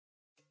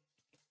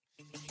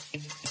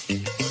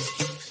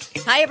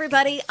Hi,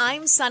 everybody.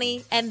 I'm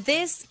Sunny, and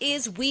this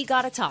is We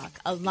Gotta Talk,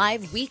 a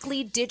live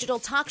weekly digital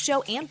talk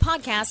show and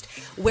podcast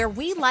where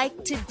we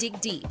like to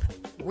dig deep.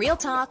 Real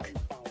talk,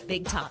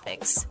 big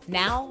topics.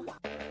 Now,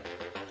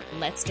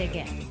 let's dig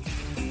in.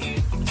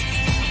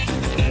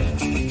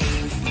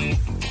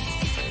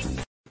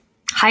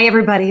 Hi,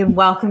 everybody, and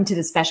welcome to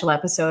the special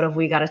episode of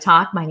We Gotta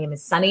Talk. My name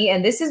is Sunny,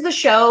 and this is the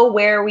show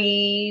where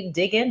we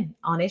dig in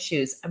on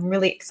issues. I'm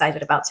really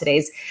excited about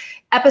today's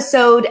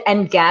episode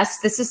and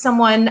guest. This is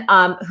someone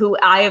who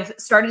I have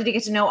started to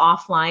get to know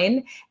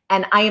offline,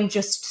 and I am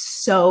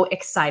just so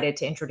excited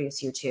to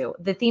introduce you to.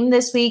 The theme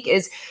this week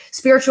is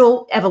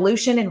spiritual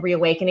evolution and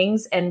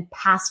reawakenings and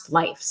past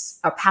lives,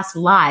 or past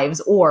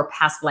lives, or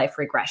past life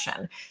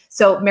regression.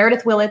 So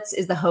Meredyth Willits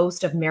is the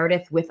host of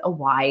Meredyth with a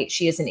Y.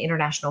 She is an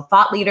international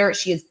thought leader.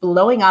 She is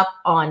blowing up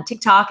on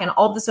TikTok and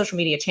all the social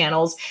media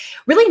channels,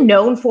 really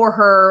known for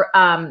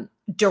her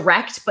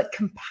direct but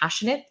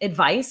compassionate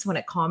advice when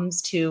it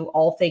comes to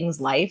all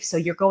things life. So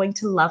you're going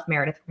to love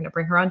Meredyth. We're going to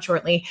bring her on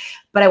shortly,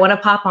 but I want to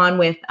pop on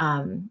with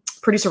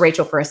producer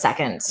Rachel for a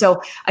second.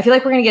 So I feel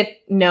like we're going to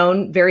get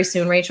known very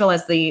soon, Rachel,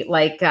 as the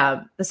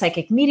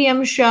psychic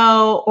medium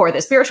show or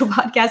the spiritual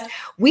podcast.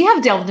 We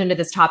have delved into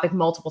this topic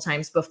multiple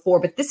times before,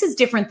 but this is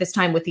different this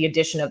time with the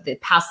addition of the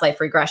past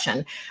life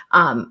regression.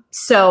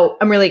 So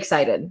I'm really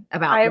excited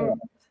about it.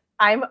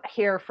 I'm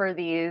here for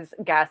these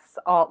guests.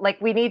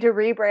 We need to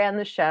rebrand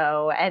the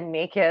show and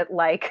make it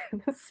like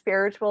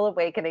Spiritual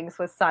Awakenings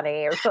with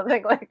Sunny or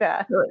something like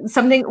that. What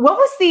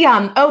was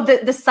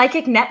the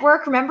Psychic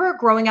Network? Remember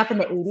growing up in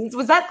the 80s? What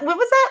was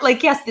that?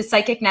 Yes, the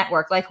Psychic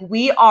Network.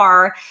 We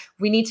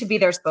need to be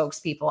their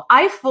spokespeople.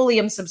 I fully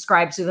am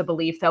subscribed to the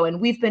belief though,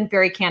 and we've been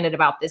very candid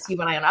about this, you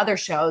and I on other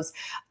shows.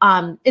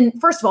 And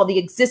first of all, the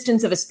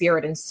existence of a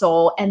spirit and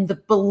soul and the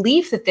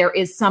belief that there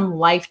is some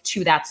life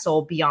to that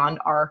soul beyond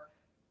our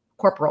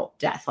corporal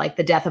death, like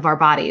the death of our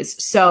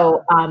bodies.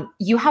 So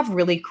you have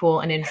really cool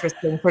and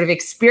interesting sort of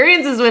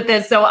experiences with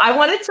this. So I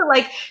wanted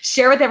to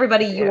share with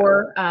everybody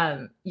your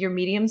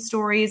medium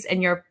stories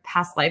and your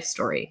past life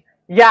story.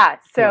 Yeah.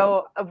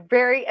 So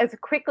very as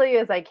quickly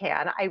as I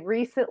can, I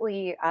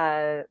recently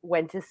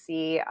went to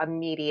see a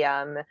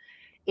medium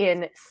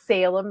in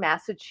Salem,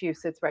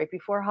 Massachusetts, right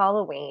before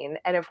Halloween.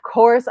 And of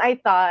course I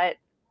thought,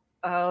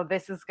 oh,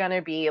 this is going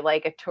to be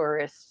like a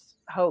tourist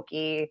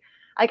hokey.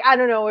 I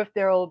don't know if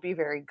they'll be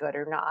very good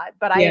or not,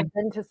 but I have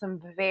been to some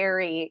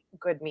very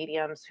good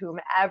mediums whom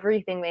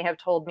everything they have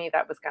told me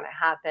that was going to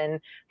happen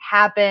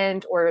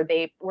happened, or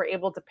they were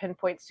able to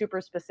pinpoint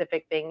super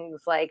specific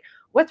things like,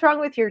 what's wrong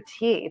with your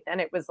teeth? And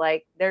it was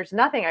like, there's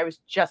nothing. I was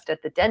just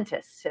at the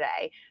dentist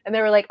today. And they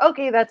were like,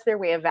 okay, that's their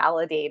way of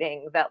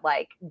validating that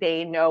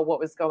they know what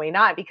was going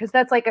on, because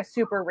that's a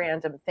super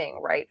random thing,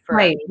 right?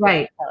 Right.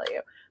 To tell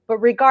you. But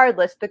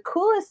regardless, the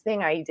coolest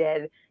thing I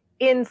did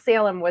in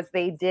Salem was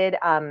they did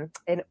an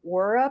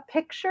aura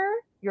picture,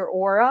 your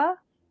aura,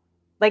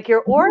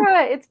 your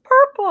aura, it's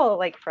purple,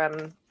 from.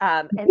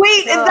 Wait,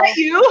 is that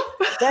you?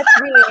 That's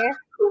me.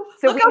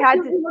 So we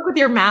had to look with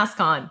your mask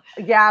on.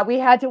 Yeah, we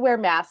had to wear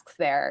masks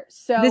there.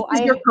 So this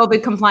is your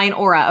COVID compliant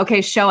aura.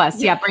 Okay, show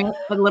us. Yeah, bring it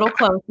a little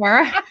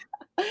closer.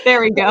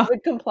 There we go.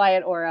 COVID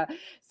compliant aura.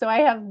 So I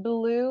have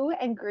blue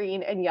and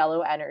green and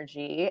yellow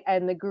energy,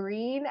 and the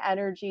green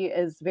energy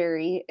is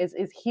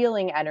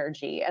healing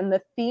energy. And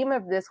the theme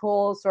of this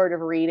whole sort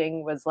of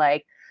reading was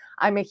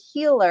I'm a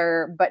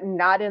healer, but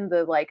not in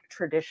the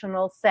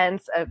traditional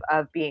sense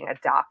of being a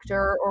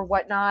doctor or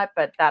whatnot,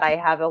 but that I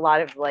have a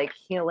lot of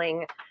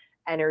healing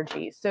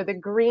energy. So the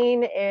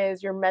green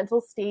is your mental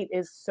state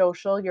is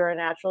social. You're a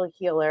natural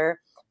healer.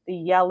 The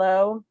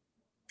yellow,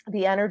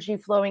 the energy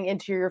flowing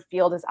into your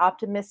field is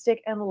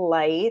optimistic and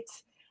light.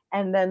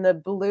 And then the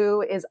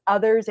blue is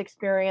others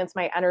experience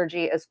my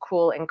energy as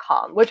cool and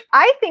calm, which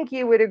I think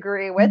you would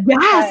agree with.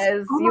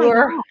 Yes.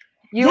 Because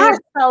you would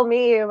tell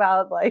me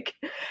about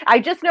I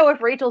just know if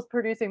Rachel's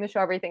producing the show,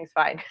 everything's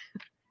fine.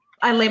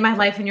 I lay my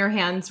life in your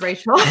hands,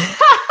 Rachel.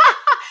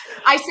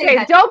 I say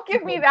that. Don't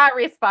give me that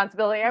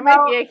responsibility. I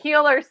might be a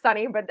healer,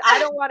 Sunny, but I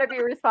don't want to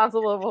be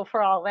responsible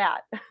for all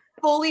that.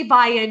 Fully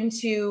buy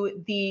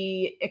into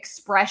the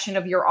expression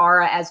of your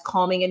aura as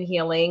calming and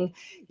healing.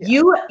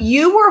 Yeah.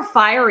 You were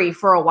fiery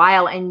for a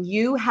while, and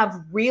you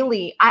have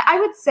really, I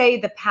would say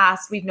the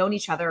past, we've known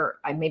each other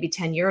maybe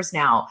 10 years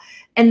now.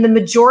 And the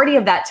majority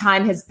of that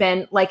time has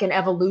been an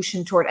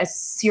evolution toward a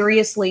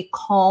seriously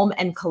calm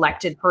and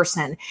collected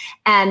person.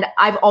 And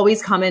I've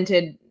always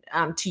commented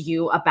to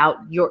you about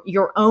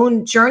your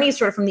own journey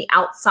sort of from the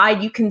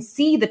outside. You can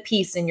see the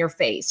peace in your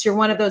face. You're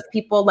one of those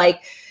people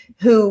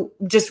who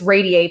just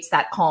radiates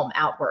that calm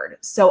outward.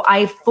 So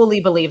I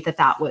fully believe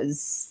that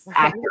was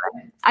accurate.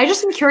 I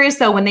just am curious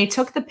though, when they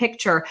took the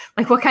picture,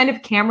 what kind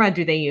of camera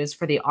do they use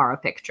for the aura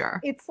picture?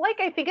 It's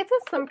I think it's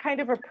some kind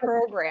of a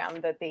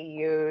program that they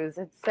use.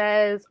 It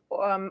says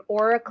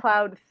Aura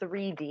Cloud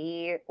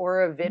 3D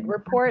or a vid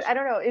report. I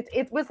don't know.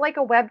 It was like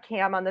a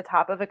webcam on the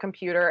top of a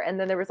computer. And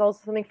then there was also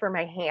something for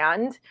my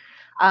hand.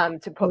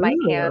 To put my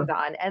hand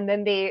on. And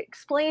then they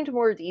explained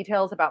more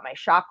details about my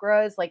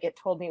chakras. It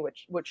told me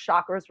which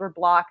chakras were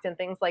blocked and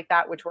things like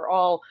that, which were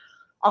all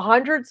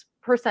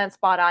 100%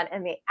 spot on.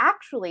 And they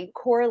actually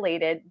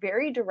correlated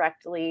very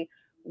directly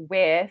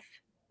with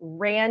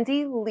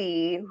Randy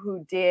Lee,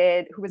 who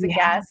was a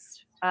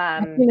guest.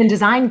 Human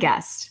design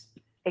guest.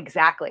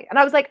 Exactly. And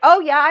I was like, oh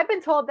yeah, I've been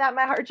told that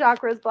my heart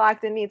chakra is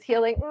blocked and needs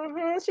healing.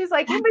 She's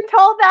like, you've been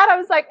told that? I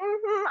was like,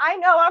 I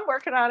know, I'm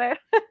working on it.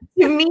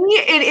 To me,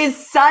 it is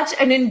such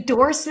an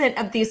endorsement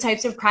of these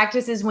types of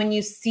practices when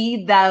you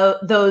see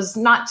those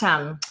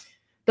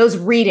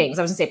readings,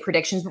 I was gonna say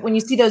predictions, but when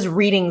you see those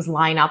readings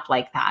line up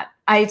like that,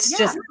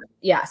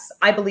 yes,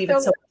 I believe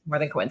it's so much more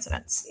than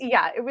coincidence.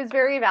 Yeah, it was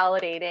very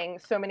validating.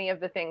 So many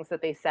of the things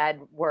that they said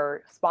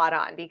were spot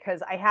on,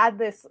 because I had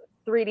this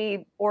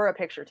 3D aura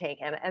picture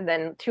taken, and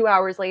then 2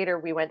 hours later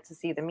we went to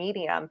see the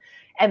medium,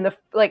 and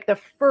the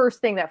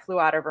first thing that flew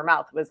out of her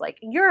mouth was like,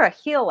 "You're a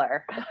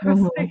healer." I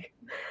was like,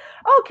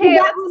 okay,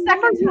 that's the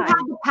second time. You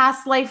had the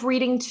past life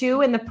reading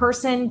too, and the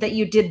person that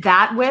you did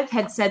that with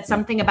had said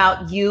something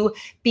about you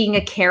being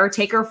a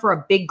caretaker for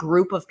a big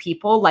group of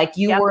people, like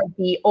you were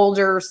the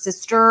older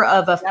sister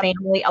of a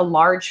family, a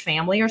large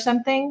family or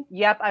something.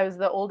 Yep, I was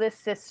the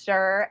oldest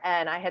sister,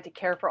 and I had to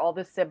care for all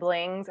the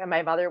siblings, and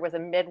my mother was a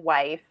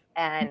midwife.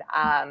 And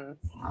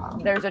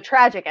there's a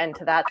tragic end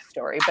to that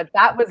story, but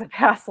that was a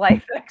past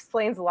life that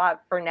explains a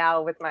lot for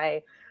now with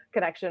my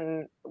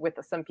connection with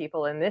some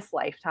people in this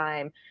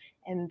lifetime.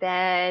 And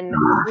then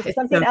there's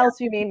something else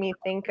you made me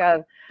think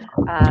of.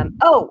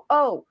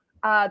 The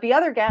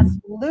other guest,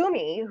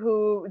 Lumi,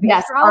 the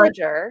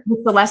astrologer.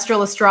 The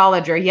celestial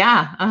astrologer.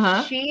 Yeah.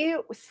 Uh-huh. She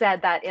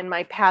said that in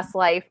my past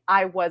life,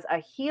 I was a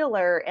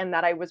healer and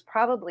that I was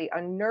probably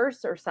a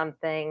nurse or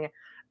something.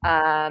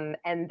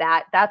 And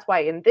that's why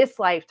in this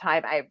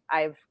lifetime,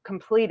 I've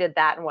completed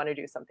that and want to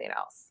do something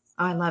else.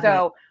 I love it.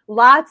 So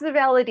lots of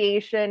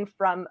validation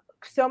from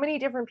so many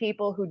different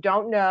people who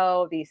don't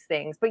know these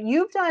things, but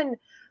you've done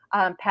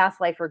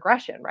past life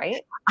regression,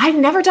 right? I've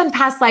never done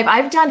past life.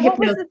 I've done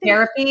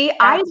hypnotherapy.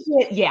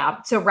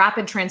 So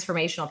rapid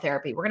transformational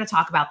therapy. We're going to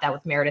talk about that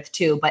with Meredyth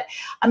too, but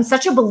I'm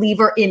such a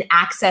believer in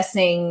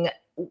accessing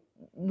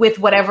with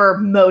whatever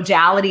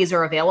modalities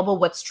are available,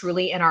 what's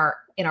truly in our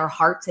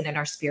hearts and in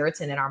our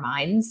spirits and in our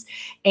minds.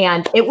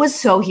 And it was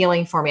so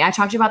healing for me. I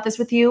talked about this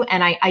with you,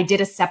 and I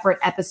did a separate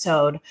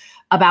episode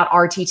about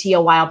RTT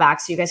a while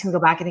back. So you guys can go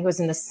back. I think it was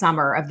in the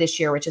summer of this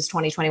year, which is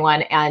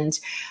 2021. And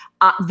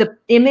the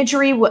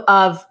imagery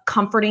of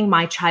comforting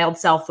my child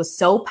self was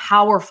so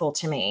powerful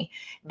to me.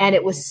 And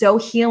it was so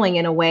healing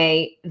in a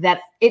way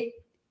that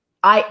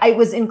I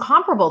was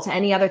incomparable to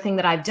any other thing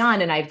that I've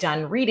done. And I've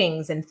done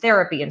readings and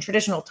therapy and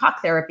traditional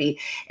talk therapy.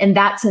 And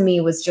that to me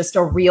was just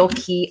a real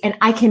key. And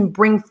I can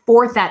bring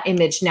forth that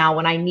image now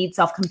when I need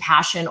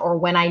self-compassion or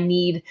when I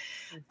need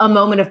a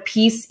moment of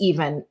peace,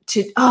 even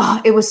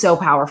it was so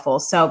powerful.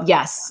 So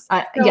yes,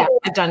 I've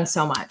done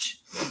so much.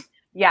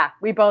 Yeah,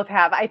 we both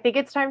have. I think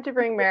it's time to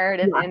bring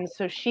Meredyth in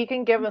so she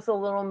can give us a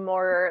little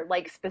more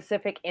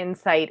specific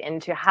insight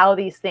into how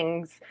these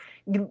things,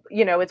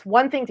 it's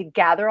one thing to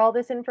gather all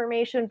this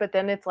information, but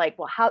then it's like,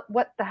 well,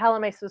 what the hell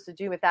am I supposed to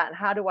do with that? And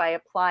how do I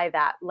apply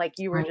that? Like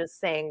you were just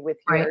saying with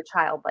your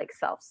childlike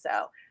self.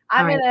 So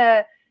I'm going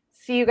to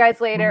see you guys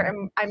later.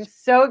 I'm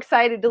so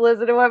excited to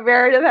listen to what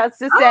Meredyth has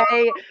to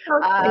say.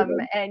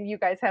 And you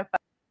guys have fun.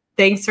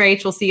 Thanks,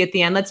 Rach. We'll see you at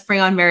the end. Let's bring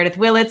on Meredyth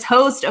Willits,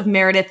 host of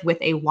Meredyth with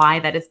a Y.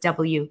 That is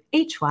WHY.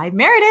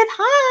 Meredyth,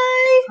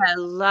 hi.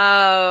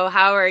 Hello.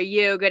 How are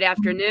you? Good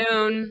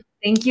afternoon.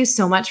 Thank you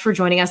so much for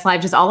joining us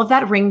live. Does all of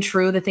that ring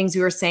true, the things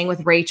we were saying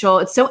with Rachel?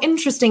 It's so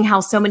interesting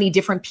how so many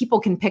different people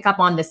can pick up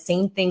on the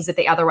same things that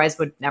they otherwise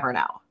would never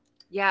know.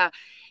 Yeah,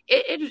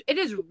 it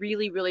is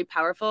really, really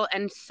powerful.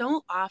 And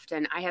so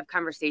often I have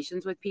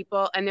conversations with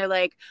people and they're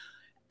like,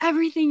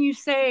 everything you're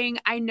saying,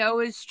 I know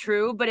is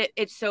true, but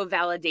it's so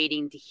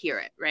validating to hear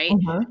it, right?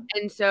 Mm-hmm.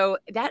 And so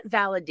that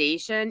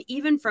validation,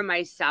 even for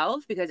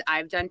myself, because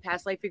I've done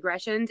past life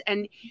regressions,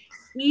 and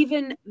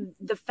even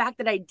the fact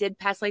that I did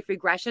past life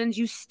regressions,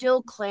 you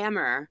still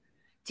clamor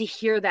to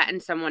hear that in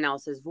someone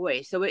else's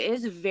voice. So it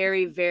is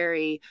very,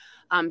 very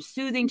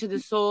soothing to the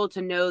soul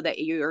to know that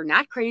you're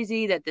not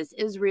crazy, that this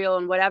is real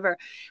and whatever.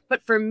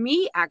 But for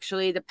me,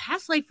 actually, the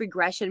past life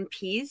regression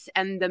piece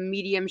and the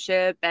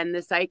mediumship and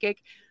the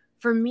psychic,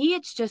 for me,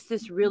 it's just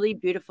this really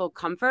beautiful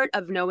comfort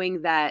of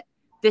knowing that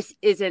this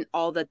isn't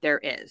all that there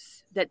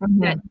is, that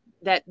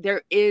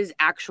there is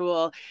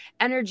actual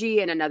energy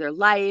in another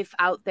life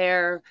out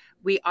there.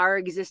 We are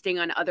existing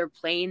on other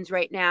planes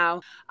right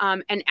now.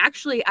 And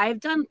actually,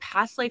 I've done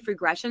past life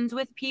regressions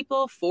with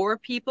people, for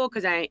people,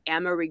 because I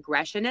am a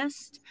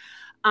regressionist,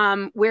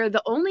 where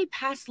the only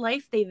past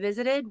life they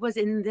visited was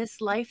in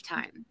this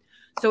lifetime.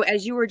 So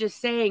as you were just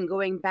saying,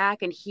 going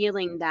back and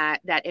healing that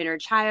inner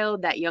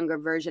child, that younger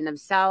version of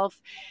self.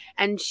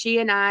 And she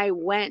and I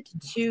went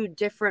to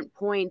different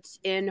points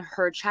in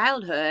her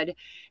childhood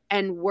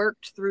and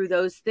worked through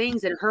those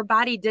things. And her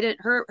body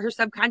her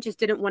subconscious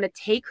didn't want to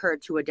take her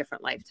to a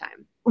different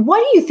lifetime. What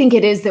do you think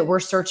it is that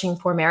we're searching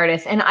for,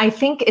 Meredyth? And I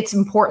think it's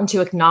important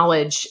to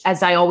acknowledge,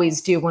 as I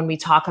always do when we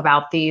talk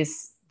about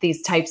these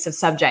types of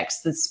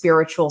subjects, the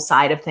spiritual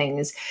side of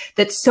things,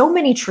 that so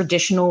many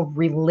traditional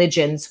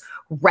religions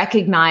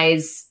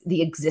recognize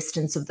the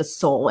existence of the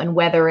soul. And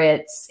whether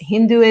it's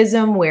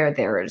Hinduism, where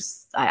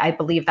there's, I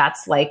believe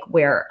that's like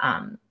where,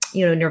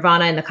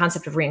 nirvana and the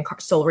concept of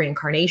soul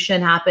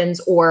reincarnation happens,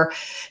 or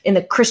in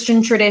the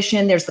Christian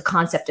tradition, there's the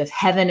concept of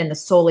heaven and the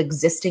soul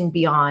existing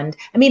beyond.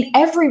 I mean,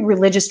 every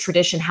religious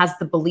tradition has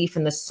the belief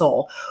in the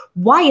soul.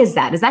 Why is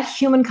that? Is that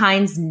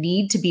humankind's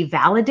need to be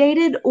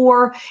validated,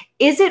 or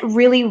is it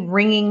really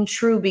ringing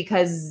true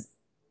because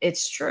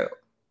it's true?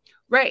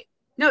 Right.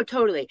 No,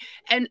 totally.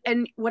 And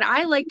what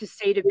I like to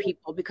say to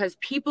people, because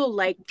people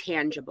like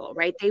tangible,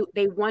 right?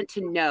 They want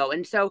to know.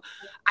 And so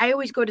I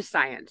always go to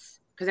science.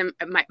 Because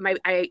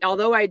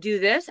although I do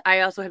this,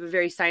 I also have a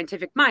very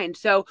scientific mind.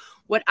 So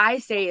what I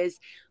say is,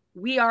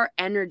 we are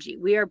energy.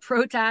 We are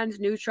protons,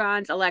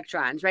 neutrons,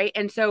 electrons, right?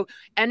 And so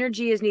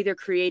energy is neither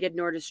created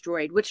nor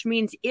destroyed, which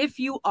means if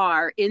you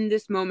are in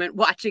this moment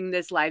watching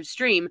this live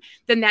stream,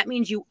 then that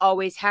means you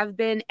always have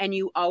been and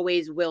you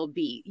always will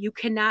be. You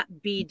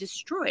cannot be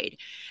destroyed.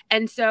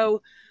 And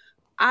so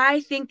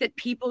I think that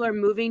people are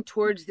moving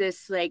towards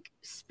this like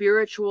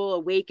spiritual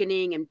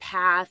awakening and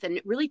path and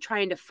really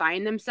trying to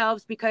find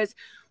themselves, because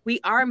we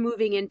are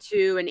moving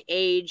into an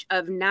age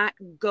of not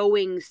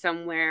going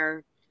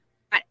somewhere,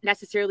 not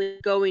necessarily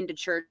going to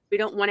church. We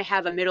don't want to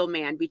have a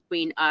middleman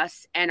between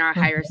us and our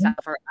higher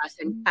self, or us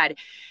and God.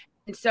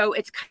 And so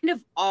it's kind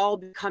of all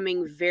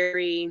becoming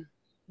very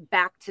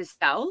back to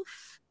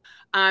self.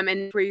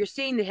 And where you're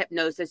seeing the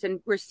hypnosis,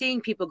 and we're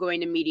seeing people going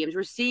to mediums,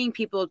 we're seeing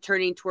people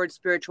turning towards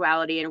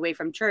spirituality and away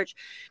from church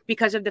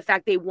because of the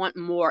fact they want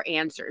more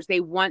answers. They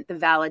want the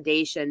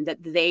validation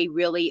that they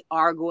really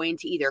are going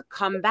to either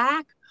come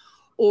back,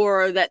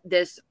 or that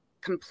this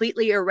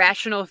completely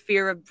irrational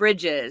fear of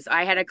bridges.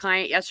 I had a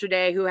client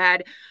yesterday who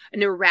had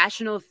an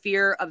irrational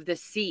fear of the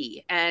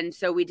sea. And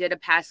so we did a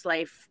past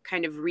life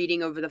kind of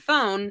reading over the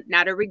phone,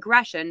 not a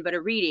regression, but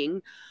a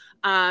reading.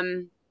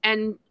 And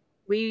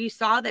we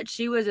saw that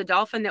she was a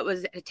dolphin that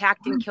was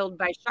attacked and killed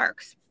by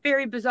sharks.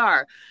 Very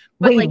bizarre.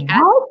 But wait,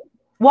 what?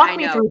 Walk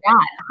me through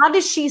that. How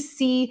does she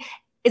see?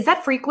 Is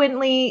that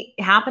frequently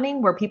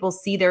happening, where people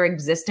see their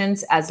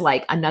existence as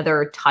like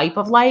another type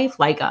of life,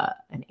 like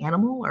an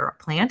animal or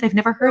a plant? I've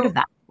never heard of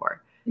that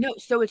before. No,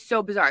 so it's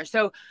so bizarre.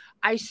 So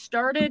I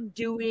started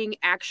doing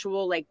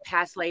actual like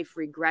past life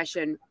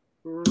regression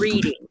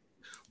reading,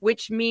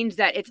 which means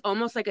that it's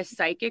almost like a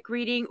psychic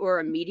reading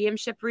or a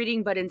mediumship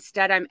reading, but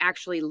instead I'm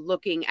actually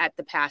looking at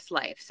the past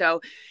life.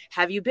 So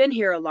have you been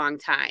here a long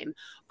time?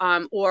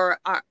 Or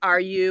are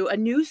you a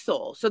new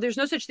soul? So there's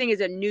no such thing as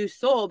a new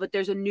soul, but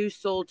there's a new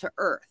soul to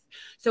earth.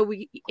 So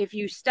if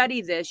you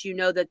study this, you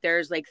know that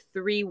there's like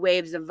 3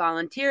 waves of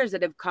volunteers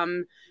that have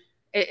come.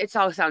 It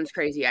all sounds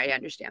crazy. I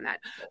understand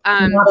that.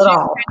 Not at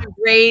all. Kind of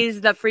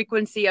raise the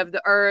frequency of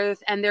the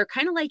earth, and they're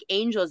kind of like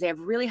angels. They have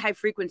really high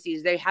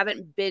frequencies. They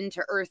haven't been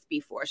to earth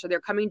before, so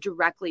they're coming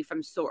directly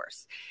from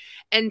source.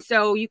 And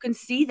so you can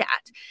see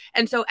that.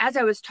 And so as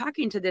I was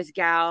talking to this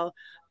gal,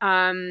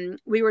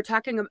 we were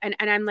talking, and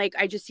I'm like,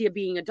 I just see it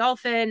being a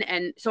dolphin.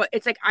 And so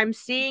it's like, I'm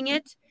seeing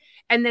it.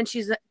 And then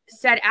she's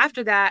said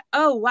after that,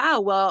 oh, wow,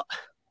 well,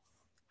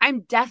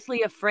 I'm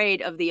deathly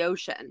afraid of the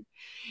ocean.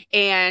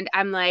 And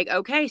I'm like,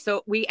 okay,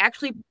 so we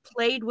actually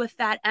played with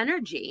that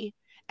energy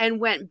and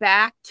went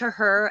back to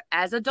her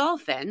as a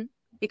dolphin,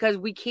 because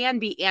we can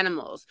be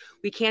animals.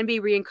 We can be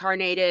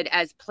reincarnated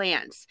as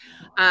plants.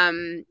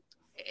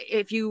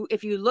 If you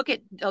look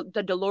at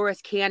the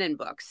Dolores Cannon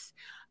books,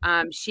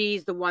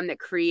 she's the one that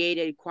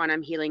created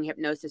quantum healing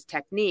hypnosis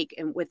technique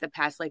and with the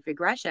past life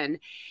regression.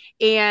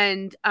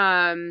 And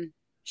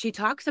she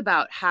talks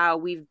about how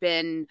we've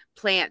been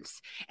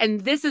plants. And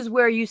this is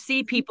where you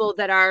see people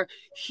that are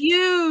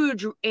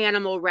huge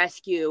animal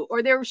rescue,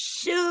 or they're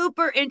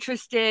super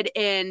interested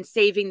in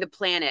saving the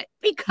planet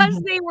because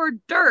they were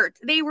dirt,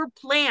 they were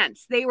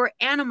plants, they were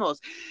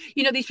animals.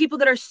 You know, these people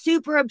that are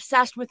super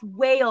obsessed with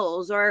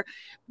whales or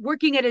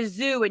working at a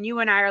zoo, and you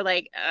and I are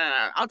like,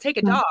 I'll take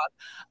a dog.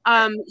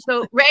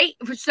 So, right.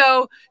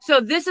 So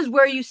this is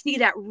where you see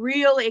that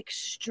real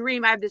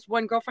extreme. I have this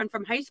one girlfriend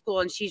from high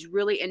school, and she's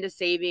really into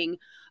saving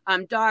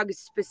dogs,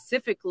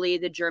 specifically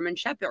the German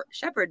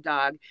Shepherd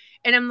dog.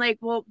 And I'm like,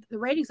 well, the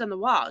writing's on the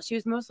wall. She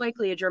was most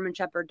likely a German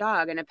Shepherd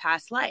dog in a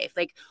past life,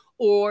 like,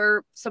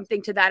 or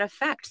something to that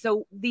effect.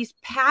 So these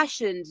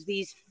passions,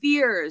 these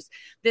fears,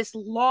 this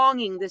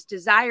longing, this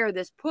desire,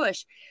 this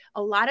push,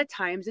 a lot of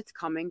times it's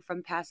coming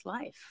from past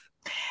life.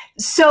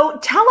 So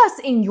tell us,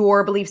 in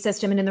your belief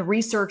system and in the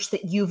research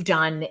that you've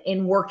done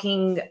in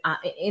working,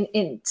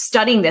 in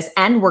studying this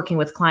and working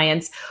with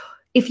clients,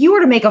 if you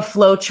were to make a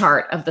flow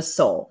chart of the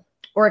soul,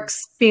 or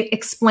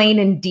explain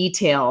in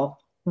detail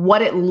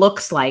what it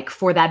looks like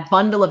for that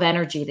bundle of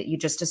energy that you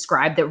just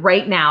described, that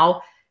right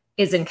now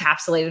is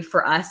encapsulated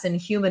for us in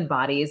human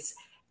bodies,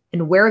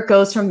 and where it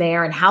goes from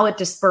there and how it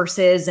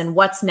disperses and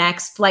what's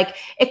next, like,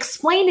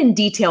 explain in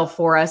detail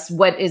for us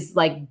what is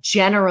like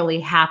generally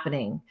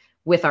happening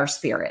with our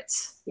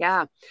spirits.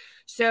 Yeah.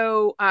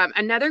 So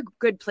another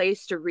good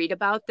place to read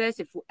about this,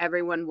 if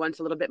everyone wants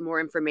a little bit more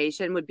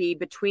information, would be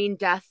Between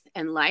Death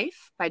and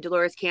Life by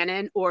Dolores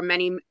Cannon, or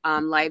Many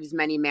Lives,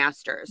 Many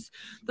Masters.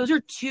 Those are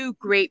two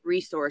great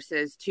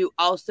resources to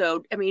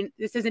also, I mean,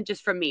 this isn't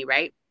just from me,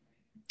 right?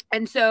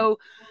 And so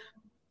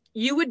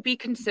you would be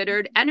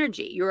considered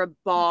energy. You're a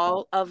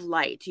ball of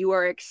light. You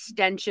are an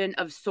extension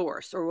of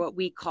source, or what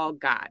we call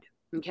God.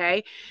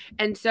 Okay.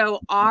 And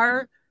so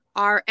our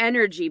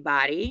energy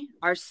body,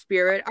 our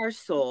spirit, our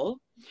soul,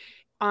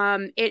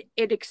 it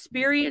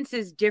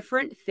experiences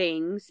different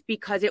things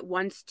because it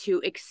wants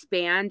to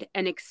expand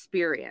and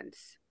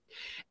experience.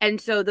 And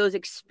so those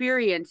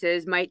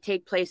experiences might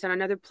take place on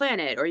another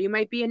planet, or you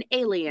might be an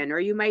alien, or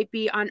you might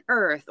be on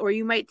Earth, or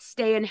you might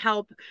stay and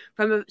help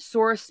from a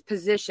source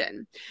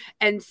position.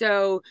 And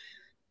so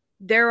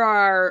there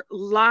are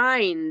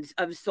lines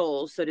of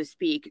souls, so to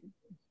speak,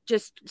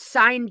 just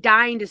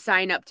dying to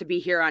sign up to be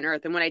here on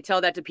Earth. And when I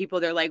tell that to people,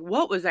 they're like,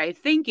 what was I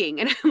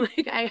thinking? And I'm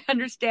like, I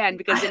understand,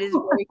 because it is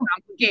very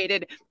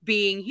complicated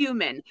being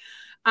human.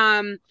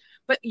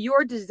 But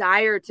your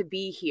desire to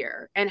be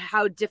here and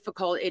how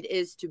difficult it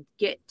is to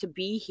get to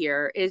be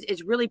here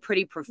is really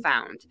pretty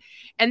profound.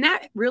 And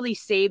that really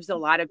saves a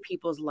lot of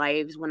people's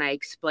lives when I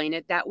explain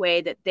it that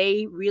way, that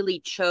they really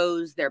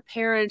chose their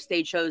parents,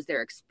 they chose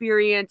their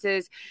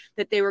experiences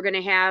that they were going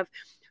to have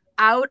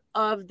out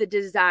of the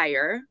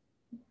desire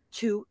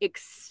to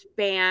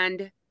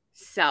expand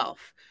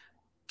self,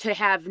 to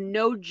have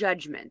no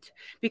judgment.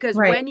 Because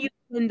when you've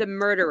been the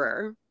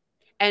murderer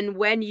and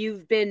when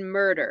you've been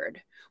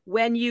murdered,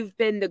 when you've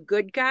been the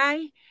good guy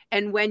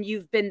and when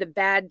you've been the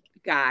bad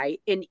guy,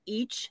 in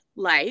each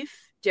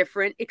life,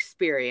 different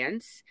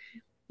experience,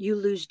 you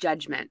lose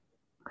judgment.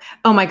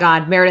 Oh my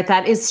God, Meredyth,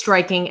 that is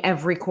striking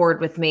every chord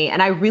with me.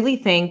 And I really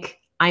think,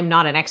 I'm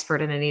not an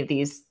expert in any of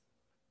these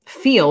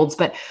fields,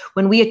 but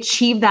when we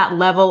achieve that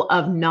level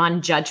of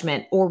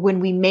non-judgment, or when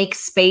we make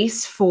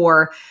space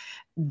for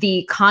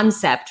the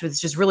concept,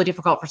 which is really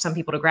difficult for some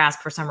people to grasp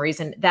for some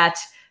reason, that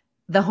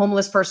the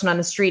homeless person on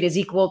the street is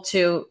equal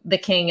to the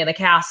king in the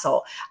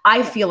castle.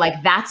 I feel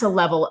like that's a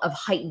level of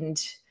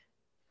heightened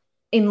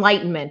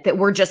enlightenment that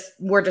we're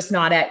just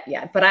not at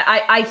yet. But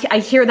I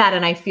hear that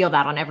and I feel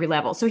that on every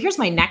level. So here's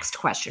my next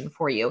question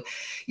for you.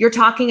 You're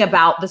talking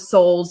about the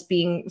souls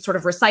being sort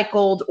of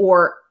recycled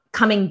or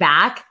coming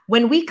back.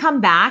 When we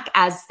come back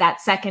as that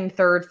second,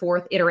 third,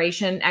 fourth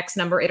iteration, X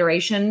number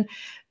iteration,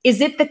 is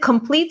it the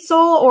complete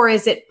soul, or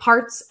is it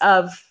parts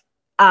of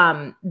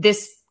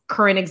this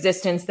current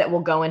existence that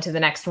will go into the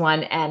next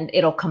one and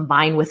it'll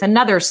combine with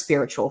another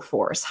spiritual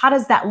force? How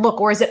does that look?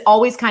 Or is it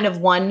always kind of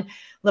one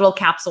little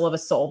capsule of a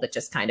soul that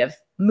just kind of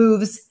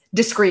moves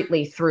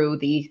discreetly through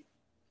the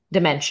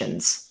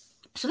dimensions?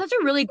 So that's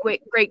a really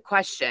great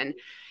question.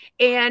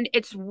 And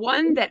it's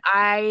one that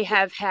I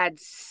have had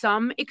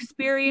some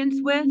experience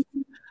with,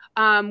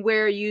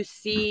 where you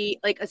see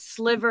like a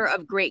sliver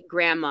of great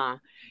grandma,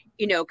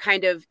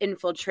 kind of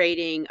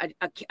infiltrating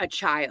a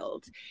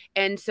child.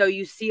 And so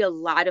you see a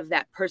lot of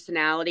that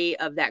personality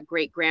of that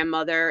great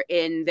grandmother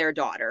in their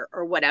daughter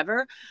or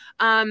whatever.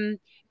 And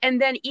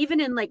then even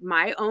in like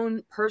my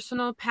own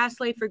personal past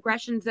life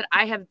regressions that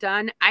I have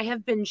done, I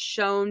have been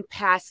shown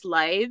past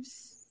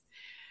lives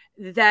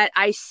that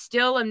I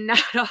still am not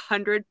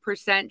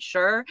 100%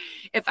 sure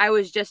if I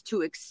was just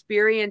to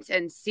experience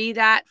and see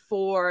that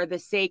for the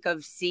sake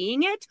of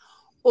seeing it,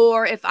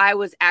 or if I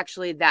was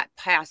actually that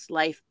past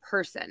life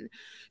person.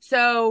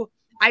 So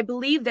I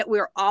believe that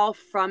we're all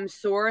from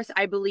source.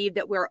 I believe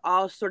that we're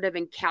all sort of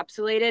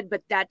encapsulated,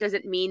 but that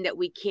doesn't mean that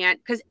we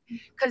can't,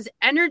 because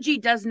energy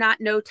does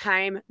not know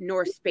time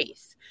nor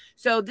space.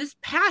 So this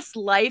past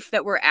life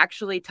that we're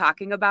actually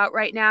talking about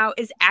right now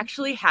is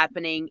actually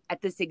happening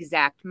at this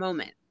exact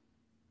moment.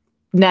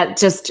 That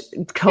just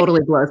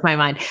totally blows my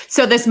mind.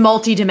 So this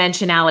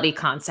multidimensionality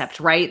concept,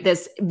 right?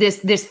 This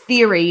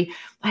theory,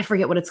 I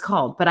forget what it's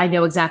called, but I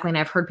know exactly, and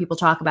I've heard people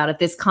talk about it.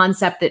 This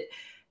concept that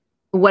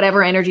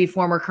whatever energy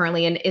form we're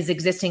currently in is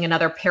existing in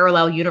other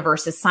parallel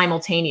universes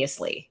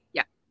simultaneously.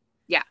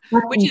 Yeah.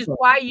 Which is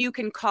why you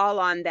can call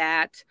on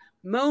that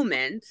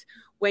moment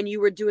when you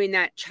were doing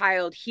that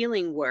child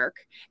healing work,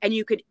 and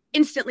you could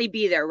instantly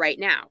be there right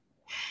now.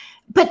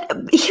 But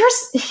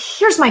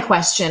here's my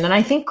question, and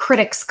I think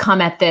critics come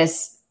at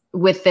this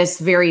with this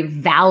very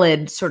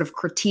valid sort of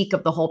critique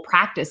of the whole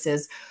practice: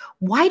 is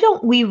why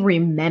don't we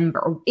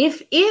remember,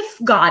 if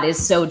God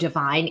is so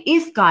divine,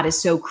 if God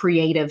is so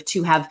creative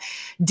to have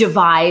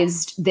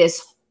devised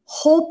this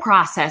whole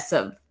process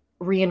of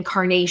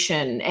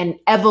reincarnation and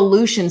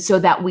evolution so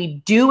that we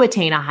do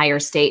attain a higher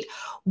state,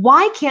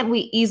 why can't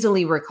we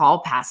easily recall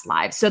past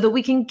lives so that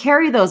we can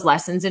carry those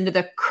lessons into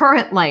the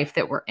current life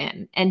that we're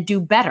in and do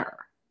better?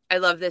 I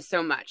love this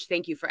so much.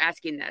 Thank you for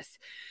asking this.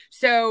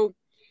 So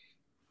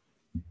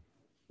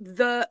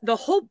the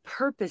whole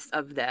purpose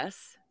of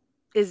this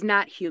is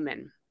not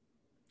human.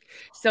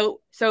 So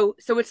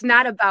it's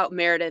not about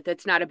Meredyth.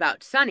 It's not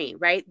about Sunny,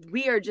 right?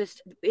 We are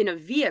just in a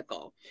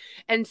vehicle.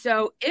 And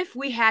so if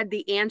we had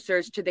the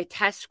answers to the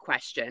test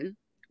question,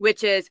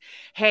 which is,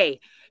 hey,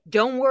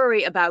 don't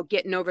worry about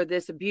getting over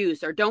this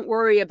abuse, or don't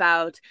worry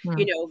about,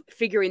 Mm.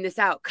 figuring this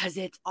out, because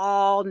it's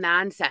all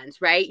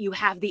nonsense, right? You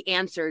have the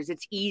answers.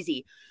 It's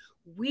easy.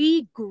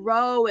 We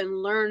grow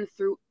and learn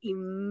through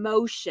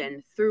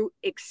emotion, through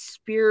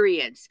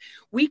experience.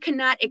 We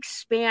cannot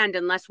expand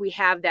unless we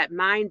have that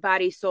mind,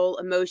 body, soul,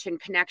 emotion,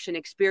 connection,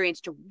 experience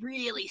to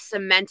really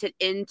cement it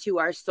into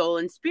our soul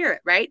and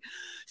spirit, right?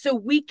 So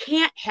we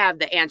can't have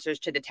the answers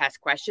to the test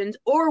questions,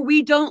 or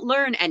we don't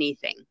learn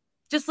anything,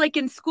 just like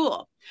in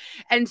school.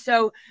 And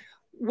so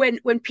when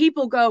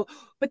people go,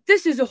 but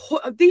these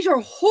are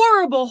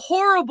horrible,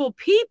 horrible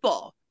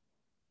people.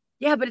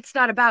 Yeah, but it's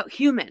not about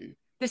human.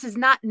 This is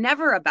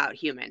never about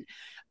human.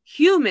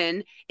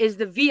 Human is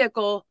the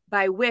vehicle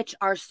by which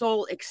our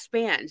soul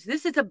expands.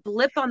 This is a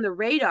blip on the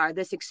radar,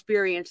 this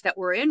experience that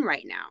we're in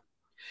right now.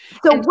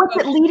 So what's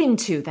it leading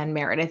to then,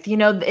 Meredyth?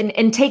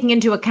 And taking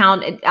into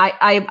account,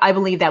 I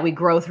believe that we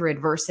grow through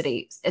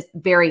adversity,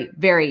 very,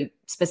 very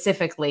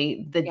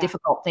specifically, the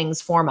difficult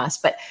things form us.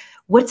 But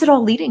what's it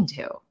all leading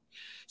to?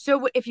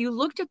 So if you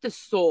looked at the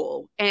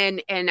soul,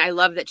 and I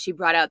love that she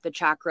brought out the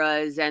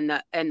chakras and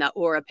the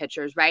aura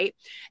pictures, right?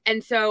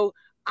 And so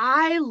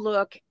I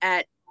look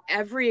at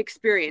every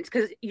experience,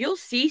 because you'll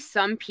see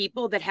some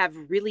people that have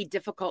really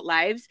difficult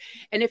lives,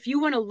 and if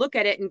you want to look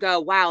at it and go,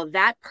 wow,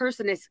 that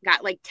person has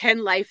got like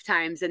 10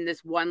 lifetimes in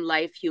this one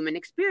life human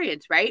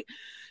experience, right?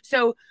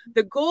 So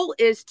the goal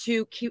is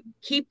to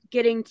keep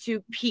getting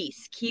to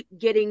peace, keep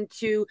getting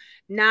to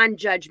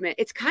non-judgment.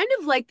 It's kind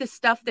of like the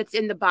stuff that's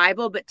in the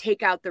Bible, but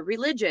take out the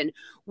religion,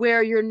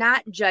 where you're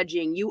not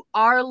judging, you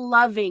are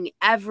loving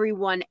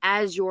everyone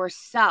as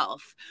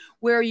yourself,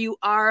 where you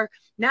are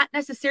not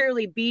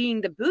necessarily being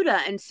the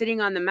Buddha and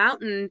sitting on the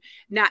mountain,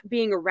 not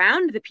being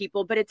around the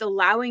people, but it's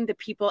allowing the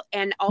people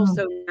and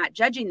also not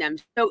judging them.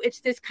 So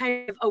it's this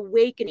kind of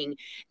awakening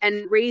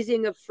and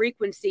raising of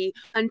frequency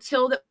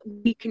until that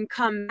we can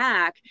come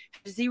back,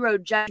 zero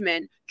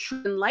judgment,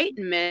 true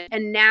enlightenment.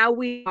 And now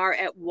we are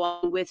at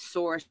one with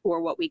source, or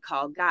what we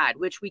call God,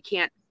 which we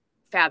can't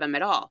fathom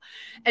at all.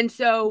 And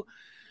so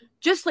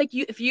just like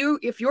if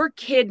your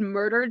kid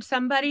murdered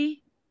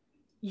somebody,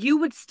 you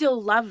would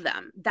still love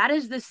them. That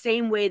is the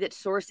same way that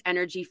source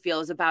energy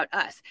feels about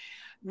us.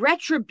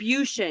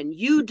 Retribution,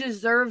 you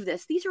deserve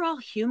this. These are all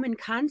human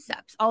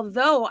concepts.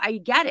 Although I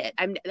get it.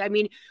 I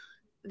mean,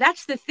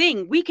 that's the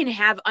thing. We can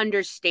have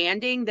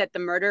understanding that the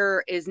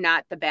murderer is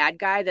not the bad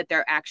guy, that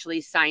they're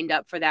actually signed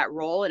up for that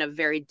role, in a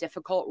very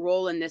difficult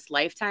role in this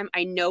lifetime.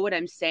 I know what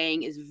I'm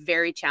saying is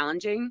very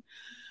challenging.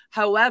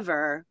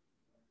 However,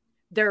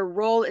 their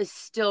role is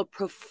still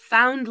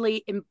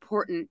profoundly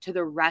important to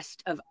the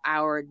rest of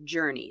our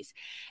journeys.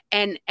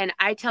 And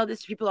I tell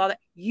this to people all that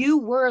you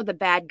were the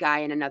bad guy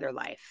in another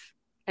life.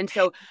 And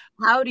so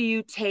how do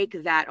you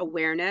take that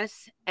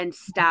awareness and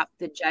stop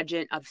the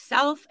judging of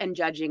self and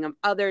judging of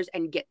others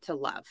and get to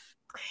love?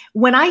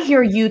 When I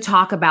hear you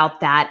talk about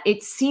that,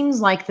 it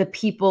seems like the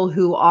people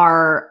who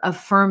are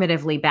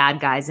affirmatively bad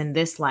guys in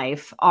this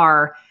life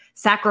are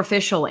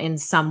sacrificial in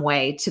some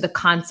way to the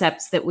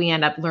concepts that we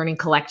end up learning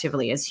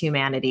collectively as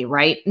humanity,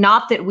 right?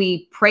 Not that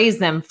we praise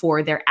them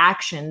for their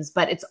actions,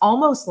 but it's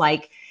almost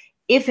like,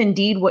 if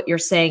indeed what you're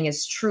saying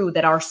is true,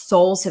 that our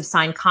souls have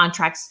signed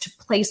contracts to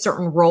play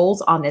certain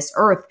roles on this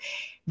earth,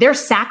 they're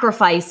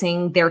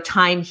sacrificing their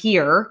time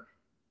here,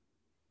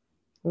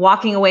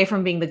 walking away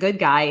from being the good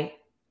guy,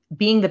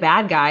 being the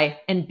bad guy,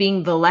 and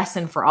being the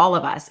lesson for all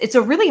of us. It's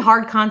a really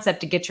hard concept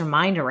to get your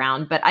mind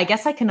around, but I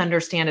guess I can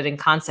understand it in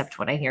concept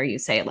when I hear you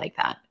say it like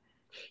that.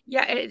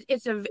 Yeah,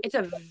 it's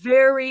a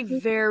very,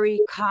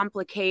 very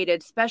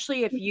complicated,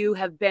 especially if you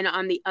have been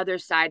on the other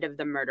side of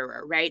the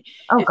murderer, right?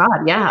 Oh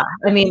God, yeah.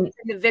 I mean,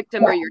 the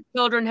victim, or your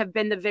children have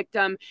been the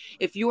victim,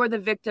 if you're the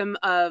victim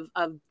of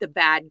the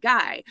bad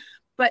guy.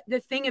 But the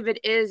thing of it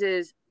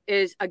is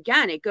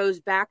again, it goes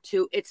back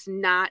to, it's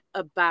not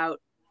about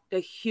the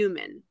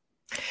human.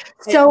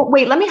 So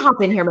wait, let me hop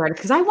in here, Meredyth,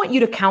 because I want you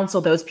to counsel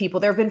those people.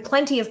 There have been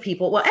plenty of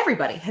people, well,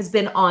 everybody has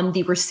been on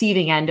the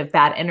receiving end of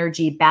bad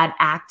energy, bad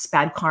acts,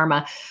 bad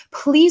karma.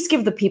 Please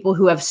give the people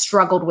who have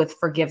struggled with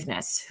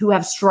forgiveness, who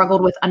have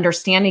struggled with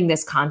understanding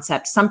this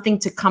concept, something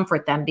to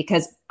comfort them,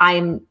 because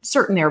I'm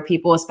certain there are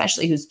people,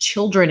 especially whose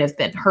children have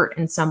been hurt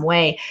in some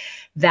way,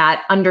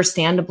 that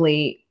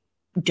understandably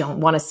don't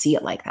want to see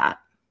it like that.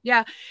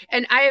 Yeah.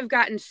 And I have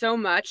gotten so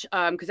much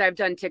because I've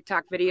done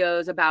TikTok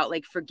videos about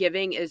like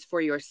forgiving is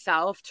for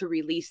yourself to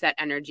release that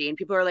energy. And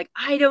people are like,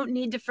 I don't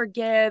need to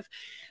forgive.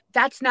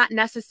 That's not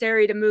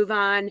necessary to move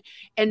on.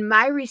 And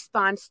my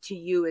response to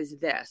you is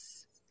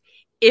this: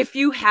 if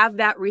you have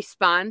that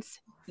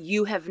response,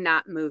 you have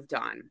not moved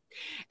on.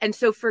 And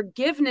so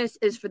forgiveness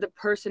is for the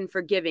person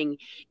forgiving.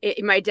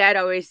 My dad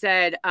always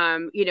said,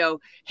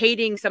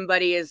 hating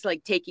somebody is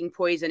like taking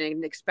poison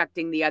and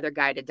expecting the other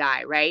guy to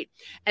die. Right.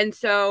 And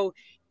so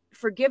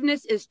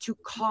forgiveness is to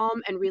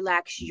calm and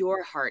relax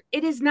your heart.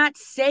 It is not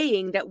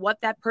saying that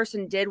what that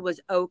person did was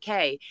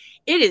okay.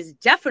 It is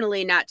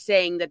definitely not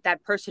saying that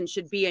that person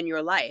should be in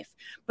your life,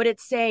 but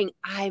it's saying,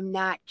 I'm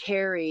not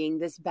carrying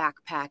this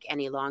backpack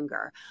any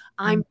longer.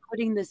 I'm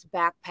putting this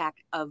backpack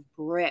of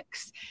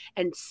bricks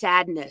and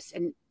sadness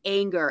and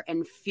anger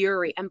and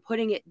fury. I'm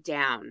putting it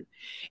down.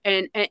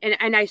 And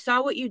I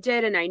saw what you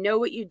did, and I know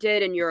what you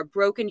did, and you're a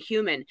broken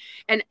human.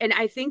 And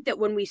I think that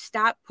when we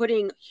stop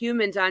putting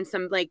humans on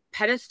some like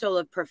pedestal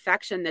of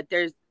perfection that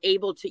they're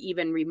able to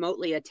even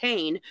remotely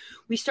attain,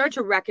 we start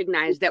to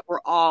recognize that we're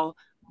all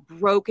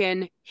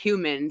broken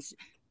humans.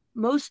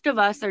 Most of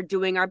us are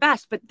doing our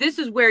best, but this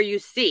is where you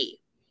see,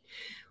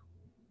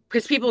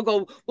 because people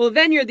go, well,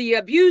 then you're the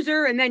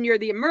abuser, and then you're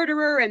the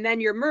murderer, and then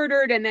you're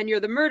murdered, and then you're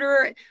the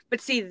murderer.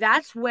 But see,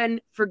 that's when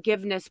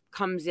forgiveness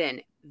comes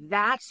in.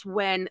 That's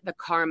when the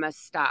karma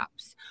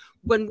stops.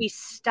 When we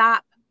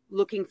stop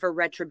looking for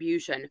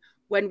retribution,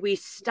 when we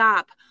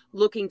stop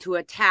looking to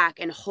attack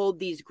and hold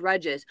these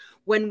grudges,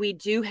 when we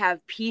do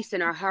have peace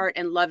in our heart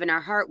and love in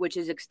our heart, which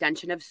is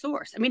extension of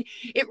source. I mean,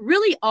 it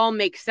really all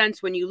makes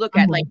sense when you look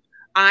at like,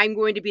 I'm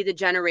going to be the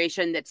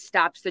generation that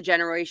stops the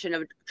generation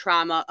of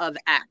trauma of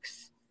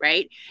X.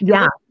 Right? Yeah.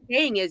 And what I'm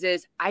saying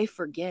is I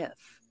forgive.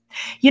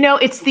 You know,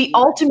 it's the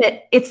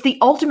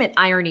ultimate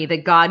irony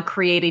that God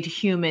created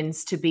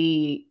humans to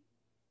be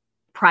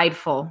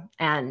prideful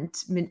and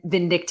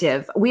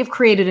vindictive. We have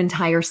created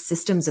entire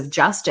systems of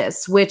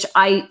justice, which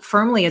I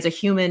firmly as a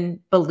human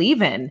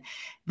believe in,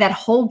 that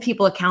hold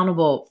people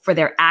accountable for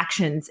their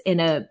actions in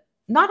a,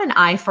 not an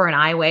eye for an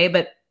eye way,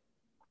 but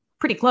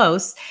pretty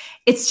close.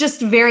 It's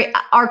just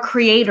our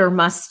creator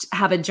must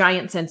have a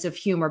giant sense of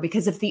humor,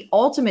 because if the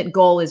ultimate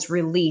goal is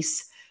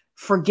release,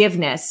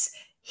 forgiveness,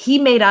 he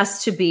made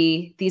us to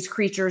be these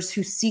creatures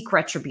who seek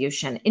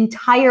retribution.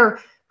 Entire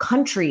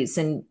countries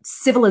and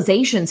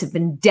civilizations have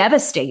been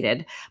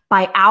devastated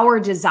by our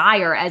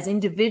desire as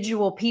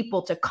individual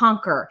people to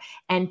conquer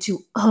and to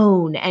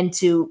own and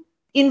to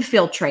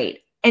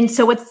infiltrate. And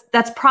so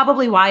that's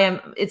probably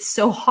why it's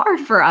so hard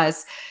for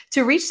us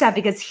to reach that,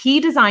 because he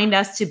designed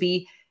us to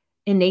be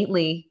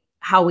innately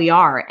how we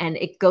are, and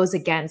it goes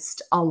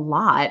against a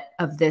lot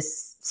of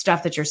this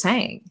stuff that you're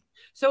saying.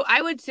 So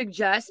I would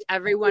suggest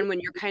everyone, when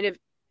you're kind of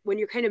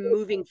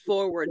moving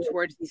forward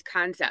towards these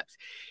concepts,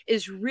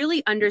 is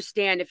really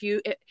understand, if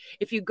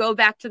you go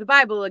back to the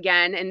Bible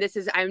again, and this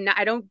is,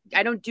 I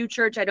don't do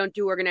church, I don't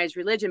do organized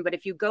religion, but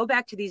if you go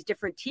back to these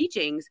different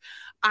teachings,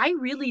 I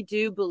really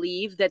do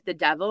believe that the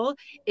devil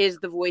is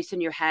the voice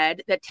in your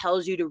head that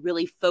tells you to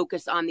really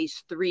focus on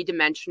these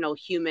three-dimensional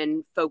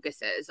human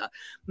focuses: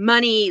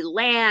 money,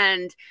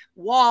 land,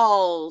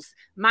 walls,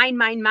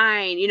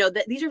 mine, you know,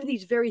 that these are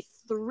these very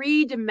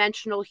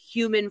three-dimensional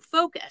human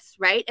focus,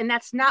 right? And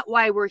that's not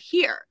why we're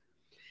here.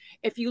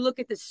 If you look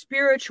at the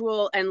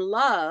spiritual and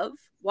love,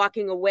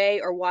 walking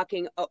away or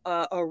walking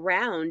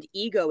around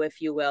ego,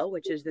 if you will,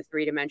 which is the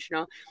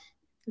three-dimensional,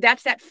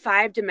 that's that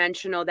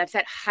five-dimensional, that's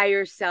that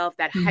higher self,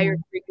 that higher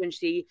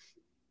frequency,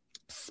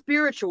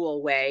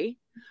 spiritual way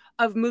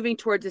of moving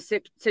towards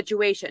a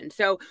situation.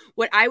 So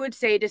what I would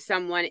say to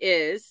someone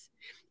is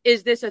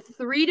this a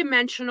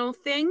three-dimensional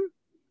thing?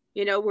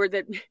 You know, where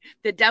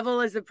the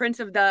devil is the prince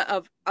of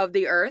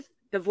the earth,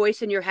 the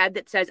voice in your head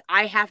that says,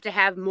 I have to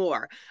have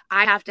more.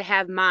 I have to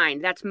have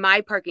mine. That's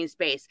my parking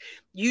space.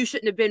 You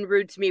shouldn't have been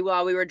rude to me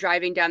while we were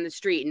driving down the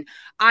street. And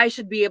I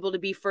should be able to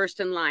be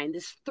first in line.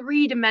 This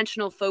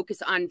three-dimensional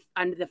focus on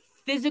the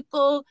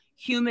physical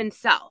human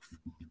self.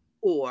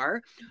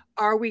 Or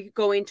are we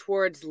going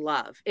towards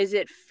love? Is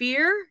it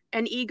fear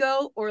and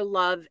ego, or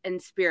love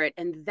and spirit?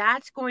 And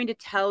that's going to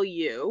tell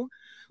you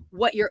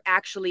what you're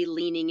actually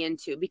leaning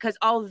into. Because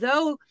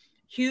although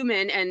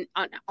human and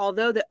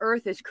although the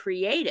earth is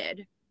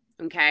created,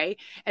 okay,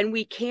 and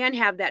we can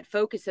have that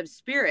focus of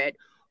spirit,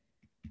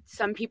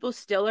 some people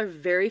still are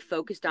very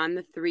focused on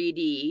the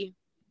 3D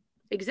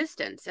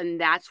existence.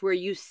 And that's where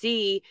you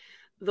see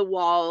the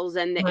walls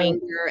and the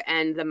anger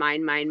and the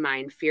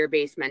mind,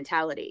 fear-based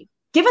mentality.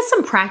 Give us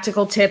some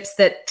practical tips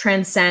that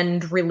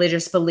transcend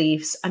religious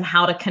beliefs on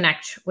how to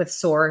connect with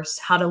source,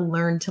 how to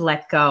learn to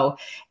let go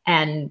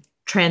and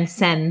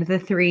transcend the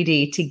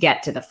 3D to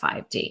get to the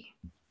 5D.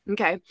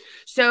 Okay.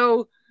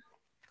 So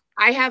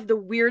I have the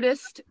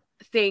weirdest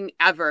thing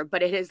ever,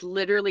 but it is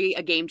literally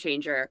a game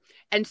changer.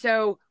 And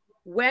so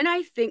when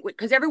I think,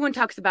 because everyone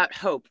talks about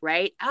hope,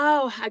 right?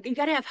 Oh, you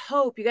got to have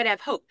hope. You got to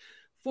have hope.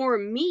 For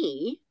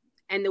me,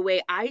 and the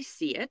way I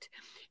see it,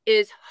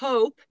 is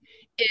hope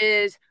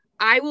is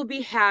I will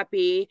be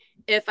happy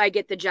if I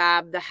get the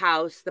job, the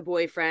house, the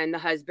boyfriend, the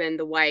husband,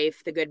 the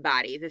wife, the good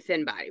body, the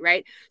thin body,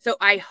 right? So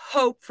I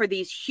hope for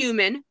these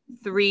human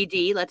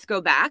 3D, let's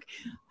go back,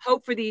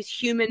 hope for these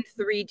human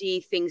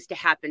 3D things to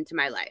happen to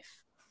my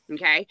life,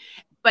 okay?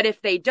 But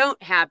if they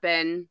don't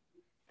happen,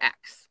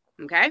 X,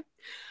 okay?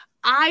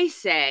 I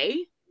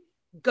say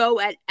go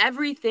at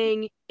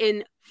everything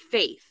in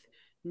faith,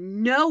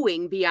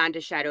 knowing beyond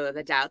a shadow of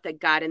a doubt that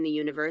God and the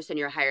universe and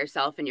your higher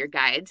self and your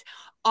guides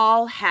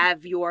all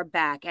have your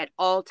back at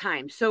all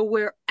times. So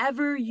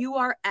wherever you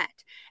are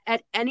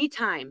at any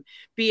time,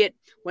 be it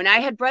when I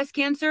had breast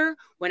cancer,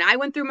 when I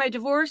went through my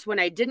divorce, when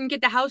I didn't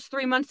get the house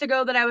 3 months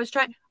ago that I was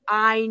trying,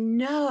 I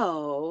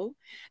know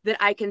that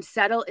I can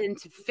settle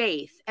into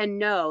faith and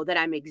know that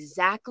I'm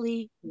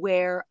exactly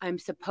where I'm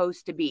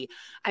supposed to be.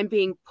 I'm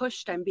being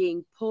pushed, I'm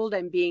being pulled,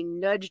 I'm being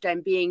nudged,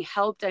 I'm being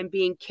helped, I'm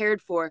being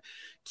cared for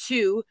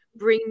to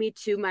bring me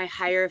to my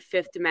higher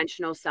fifth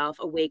dimensional self,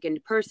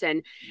 awakened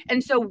person.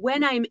 And so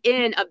when I'm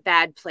in a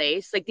bad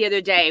place, like the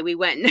other day, we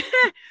went and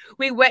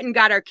we went and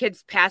got our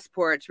kids'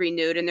 passports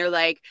renewed, and they're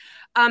like,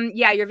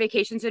 yeah, your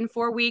vacation's in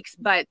 4 weeks,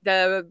 but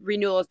the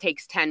renewal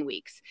takes 10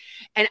 weeks.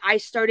 And I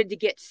started to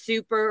get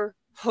super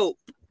hope.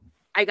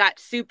 I got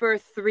super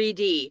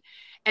 3D.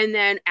 And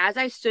then as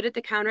I stood at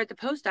the counter at the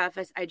post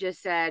office, I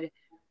just said,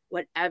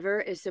 whatever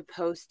is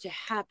supposed to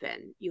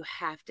happen, you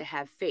have to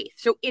have faith.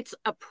 So it's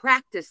a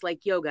practice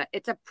like yoga.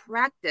 It's a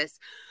practice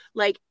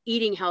like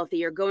eating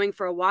healthy or going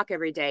for a walk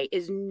every day,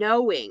 is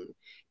knowing,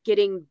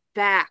 getting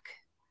back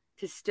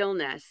to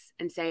stillness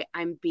and say,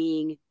 I'm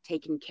being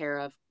taken care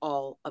of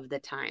all of the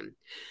time.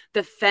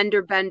 The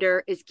fender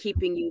bender is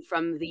keeping you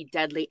from the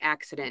deadly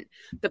accident.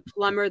 The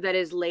plumber that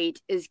is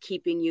late is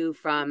keeping you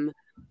from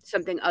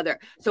something other.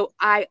 So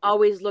I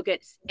always look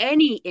at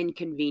any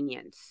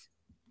inconvenience,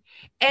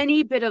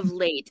 any bit of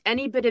late,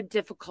 any bit of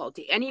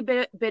difficulty, any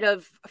bit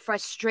of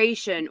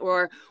frustration,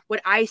 or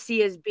what I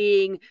see as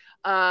being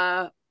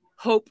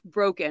hope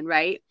broken,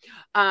 right?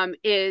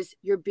 Is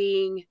you're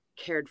being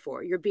cared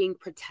for, you're being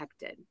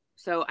protected.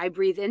 So I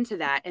breathe into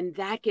that, and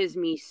that gives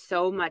me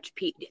so much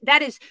peace.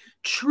 That is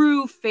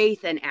true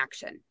faith in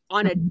action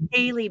on a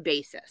daily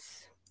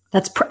basis.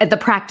 That's the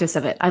practice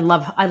of it. I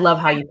love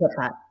how you put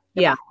that.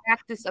 The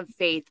practice of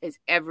faith is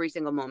every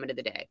single moment of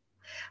the day.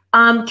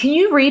 Can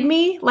you read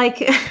me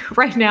like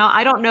right now?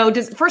 I don't know.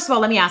 First of all,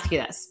 let me ask you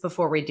this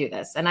before we do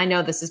this. And I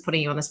know this is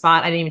putting you on the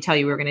spot. I didn't even tell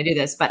you we were going to do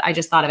this, but I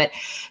just thought of it.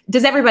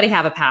 Does everybody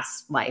have a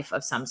past life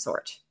of some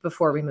sort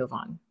before we move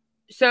on?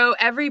 So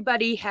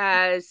everybody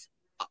has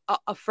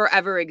a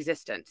forever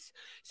existence.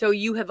 So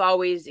you have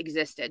always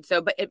existed.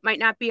 So, but it might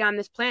not be on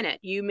this planet.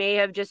 You may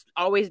have just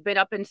always been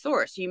up in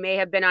source. You may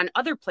have been on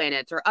other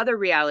planets or other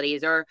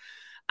realities, or,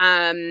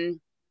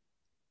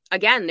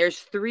 again, there's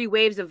 3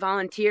 waves of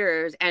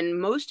volunteers,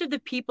 and most of the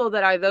people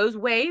that are those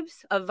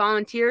waves of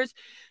volunteers,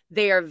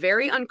 they are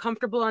very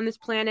uncomfortable on this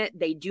planet.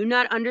 They do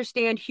not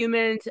understand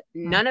humans.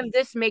 None of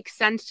this makes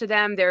sense to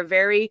them. They're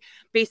very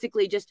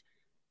basically just,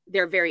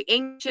 they're very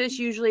anxious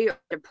usually, or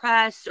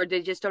depressed, or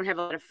they just don't have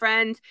a lot of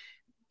friends.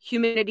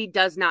 Humanity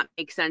does not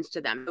make sense to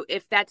them. So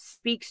if that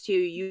speaks to you,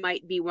 you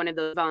might be one of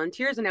those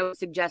volunteers, and I would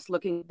suggest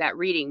looking at that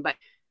reading. But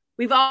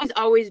we've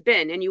always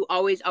been, and you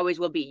always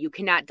will be. You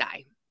cannot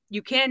die.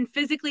 You can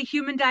physically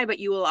human die, but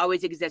you will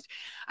always exist.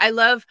 I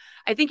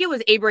think it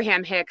was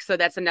Abraham Hicks. So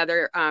that's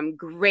another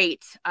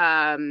great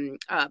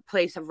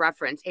place of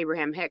reference,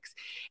 Abraham Hicks.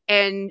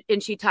 And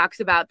she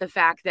talks about the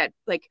fact that,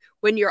 like,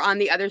 when you're on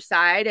the other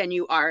side and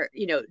you are,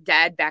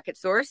 dead back at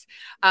source,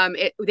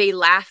 they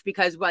laugh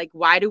because, like,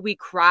 why do we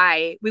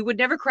cry? We would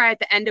never cry at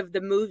the end of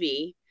the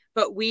movie,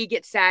 but we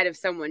get sad if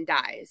someone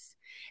dies.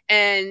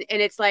 And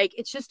it's like,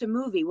 it's just a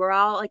movie. We're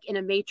all like in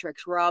a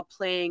matrix. We're all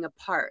playing a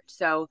part.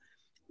 So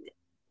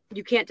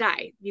you can't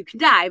die. You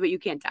can die, but you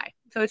can't die.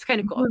 So it's kind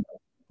of cool.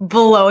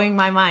 Blowing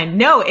my mind.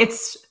 No,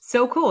 it's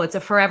so cool. It's a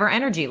forever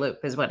energy loop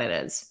is what it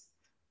is.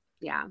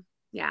 Yeah.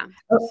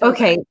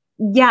 Okay.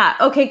 Yeah.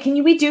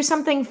 Okay. We do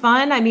something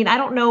fun? I mean, I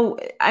don't know.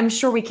 I'm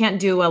sure we can't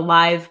do a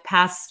live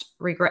past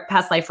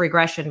life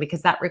regression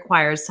because that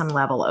requires some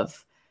level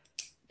of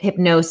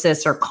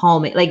hypnosis or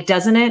calming, like,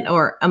 doesn't it?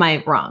 Or am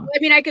I wrong? I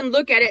mean, I can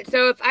look at it.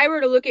 So if I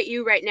were to look at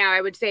you right now, I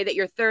would say that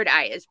your third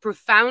eye is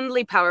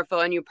profoundly powerful,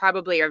 and you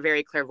probably are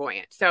very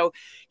clairvoyant. So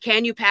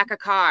can you pack a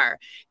car?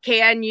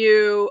 Can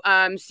you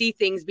see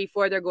things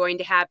before they're going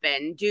to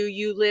happen? Do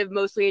you live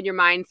mostly in your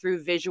mind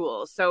through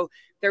visuals? So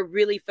they're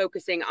really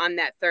focusing on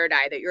that third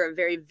eye, that you're a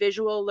very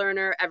visual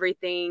learner.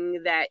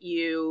 Everything that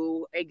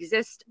you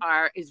exist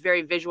is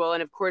very visual.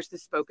 And of course, the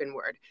spoken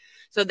word.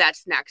 So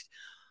that's next.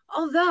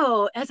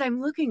 Although, as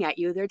I'm looking at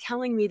you, they're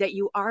telling me that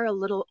you are a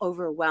little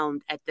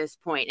overwhelmed at this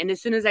point. And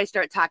as soon as I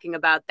start talking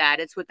about that,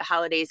 it's with the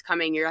holidays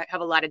coming, you have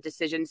a lot of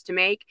decisions to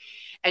make.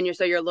 And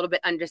you're a little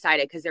bit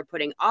undecided because they're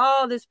putting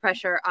all this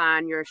pressure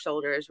on your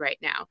shoulders right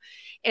now.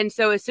 And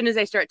so as soon as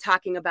I start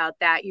talking about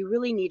that, you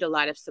really need a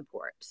lot of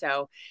support.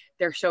 So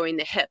they're showing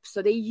the hips.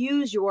 So they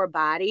use your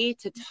body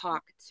to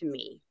talk to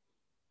me.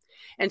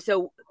 And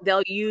so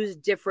they'll use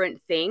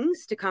different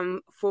things to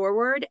come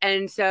forward.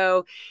 And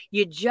so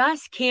you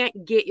just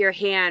can't get your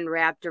hand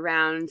wrapped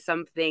around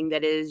something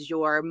that is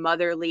your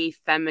motherly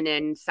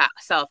feminine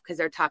self, because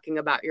they're talking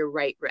about your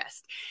right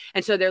wrist.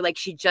 And so they're like,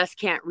 she just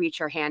can't reach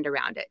her hand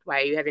around it.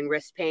 Why, are you having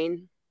wrist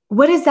pain?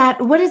 What does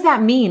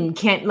that mean?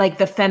 Can't, like,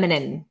 the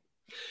feminine?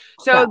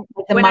 So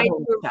stuff, like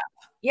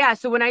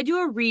so when I do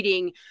a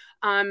reading,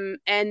 and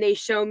they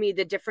show me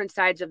the different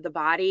sides of the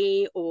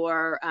body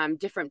or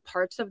different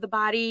parts of the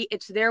body,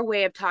 it's their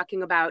way of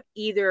talking about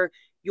either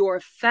your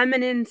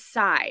feminine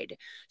side.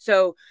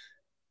 So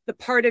the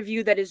part of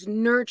you that is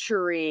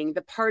nurturing,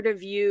 the part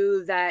of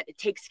you that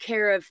takes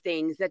care of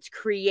things, that's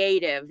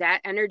creative,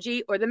 that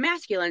energy, or the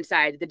masculine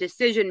side, the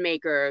decision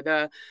maker,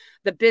 the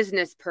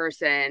business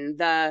person,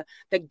 the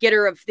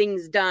getter of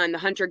things done, the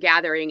hunter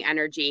gathering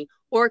energy.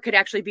 Or it could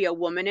actually be a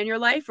woman in your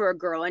life, or a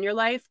girl in your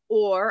life,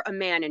 or a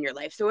man in your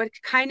life. So it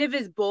kind of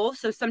is both.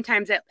 So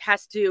sometimes it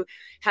has to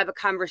have a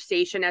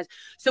conversation as,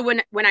 so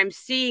when I'm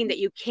seeing that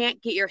you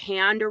can't get your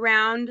hand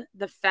around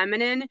the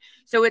feminine,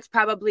 so it's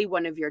probably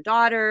one of your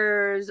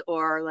daughters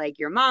or like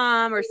your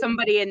mom or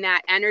somebody in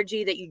that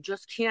energy that you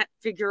just can't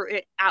figure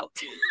it out.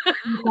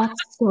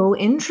 That's so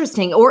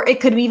interesting. Or it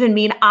could even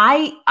mean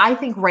I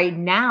think right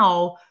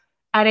now,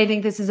 and I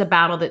think this is a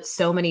battle that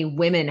so many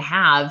women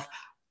have.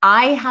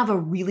 I have a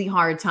really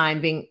hard time,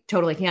 being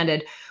totally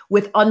candid,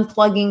 with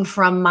unplugging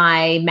from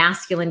my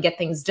masculine get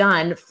things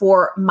done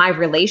for my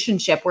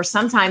relationship, where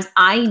sometimes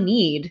I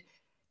need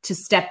to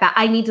step back.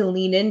 I need to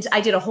lean into. I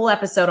did a whole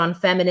episode on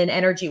feminine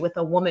energy with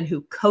a woman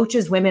who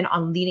coaches women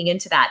on leaning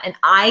into that. And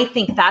I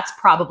think that's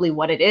probably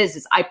what it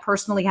is I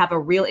personally have a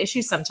real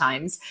issue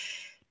sometimes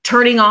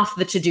turning off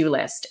the to-do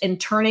list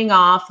and turning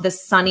off the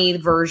sunny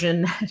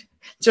version that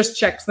just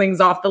checks things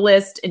off the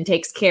list and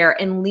takes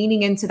care, and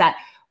leaning into that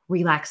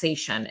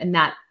relaxation and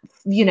that,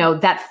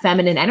 that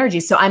feminine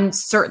energy. So I'm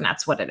certain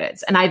that's what it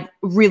is. And I've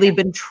really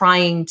been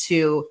trying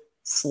to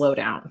slow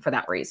down for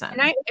that reason.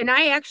 And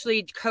I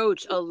actually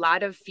coach a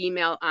lot of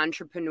female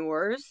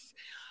entrepreneurs,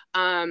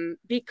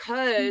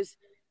 because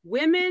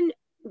women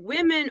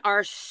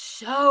are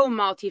so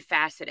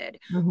multifaceted.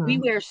 Mm-hmm. We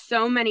wear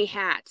so many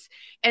hats.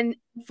 And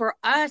for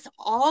us,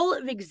 all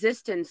of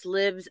existence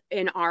lives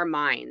in our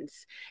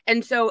minds.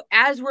 And so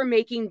as we're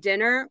making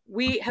dinner,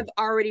 we have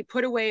already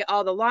put away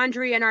all the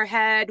laundry in our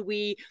head.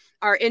 We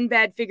are in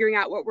bed figuring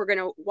out what we're going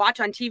to watch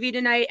on TV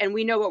tonight, and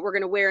we know what we're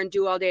going to wear and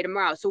do all day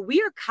tomorrow. So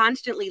we are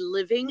constantly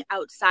living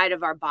outside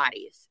of our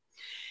bodies.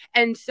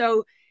 And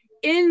so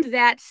in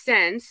that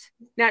sense,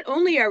 not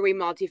only are we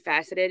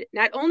multifaceted,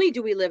 not only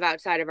do we live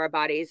outside of our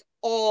bodies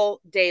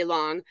all day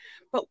long,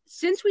 but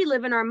since we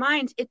live in our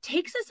minds, it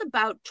takes us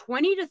about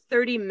 20 to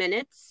 30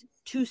 minutes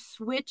to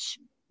switch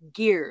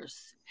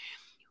gears.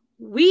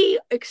 We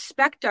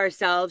expect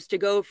ourselves to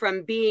go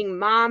from being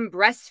mom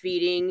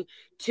breastfeeding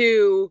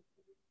to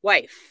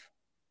wife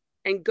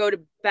and go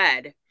to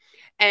bed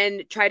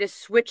and try to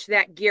switch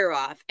that gear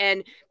off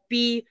and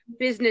be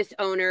business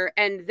owner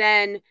and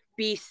then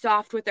be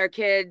soft with our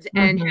kids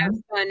and have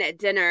fun at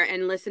dinner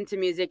and listen to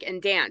music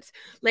and dance.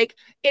 Like,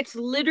 it's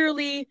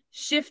literally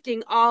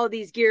shifting all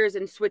these gears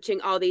and switching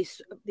all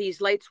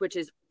these light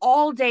switches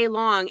all day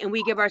long, and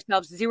we give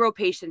ourselves zero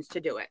patience to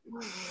do it.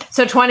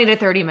 So 20 to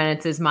 30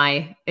 minutes is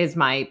my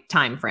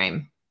time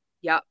frame.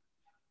 Yep.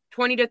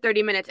 20 to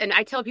 30 minutes. And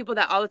I tell people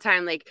that all the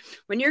time, like,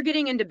 when you're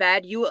getting into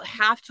bed, you will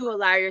have to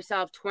allow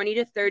yourself 20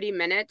 to 30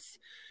 minutes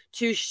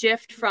to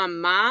shift from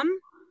mom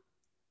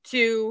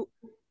to,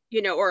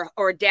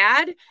 or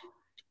dad,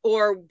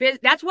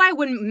 that's why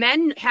when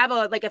men have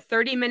a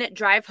 30-minute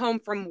drive home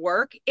from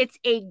work, it's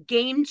a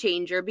game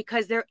changer,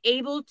 because they're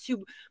able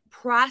to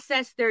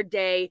process their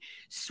day,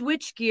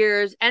 switch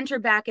gears, enter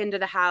back into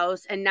the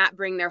house, and not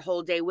bring their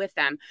whole day with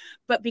them.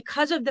 But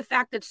because of the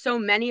fact that so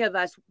many of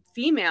us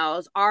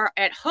females are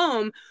at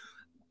home,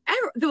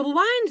 the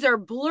lines are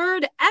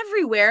blurred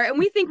everywhere, and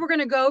we think we're going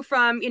to go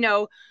from,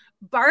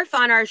 barf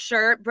on our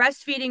shirt,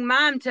 breastfeeding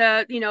mom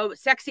to,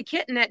 sexy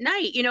kitten at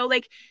night,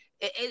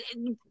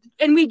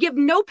 and we give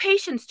no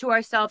patience to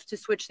ourselves to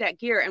switch that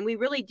gear. And we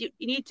really do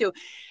need to.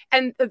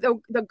 And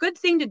the good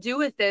thing to do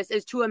with this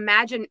is to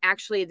imagine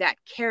actually that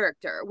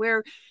character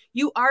where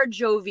you are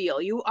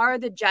jovial, you are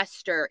the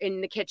jester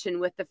in the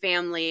kitchen with the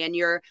family, and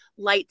you're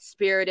light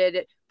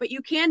spirited, but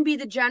you can be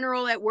the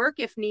general at work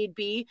if need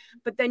be.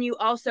 But then you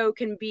also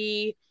can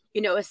be,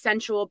 a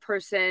sensual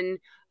person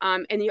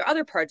in your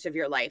other parts of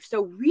your life.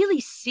 So really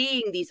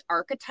seeing these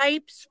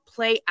archetypes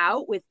play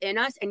out within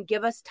us and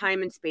give us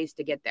time and space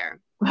to get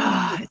there.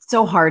 It's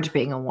so hard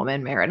being a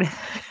woman, Meredyth.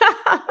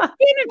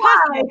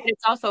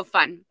 It's also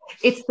fun.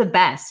 It's the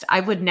best. I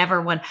would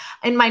never want,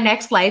 in my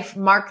next life,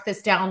 mark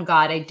this down,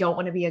 God, I don't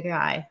want to be a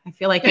guy. I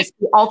feel like it's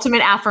the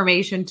ultimate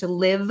affirmation to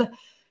live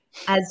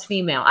as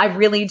female. I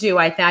really do.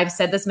 I've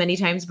said this many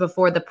times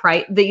before.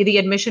 The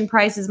admission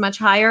price is much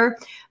higher,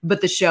 but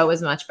the show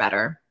is much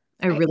better.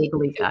 I really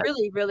believe that. It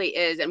really, really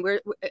is. And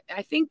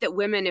I think that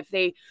women, if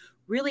they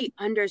really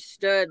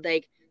understood,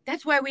 like,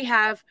 that's why we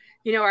have,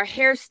 our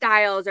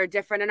hairstyles are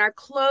different and our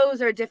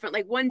clothes are different.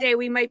 Like, one day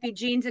we might be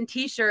jeans and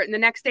t-shirt, and the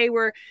next day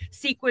we're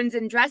sequins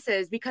and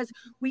dresses, because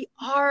we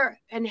are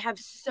and have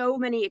so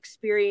many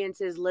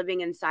experiences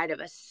living inside of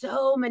us,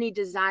 so many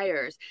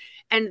desires.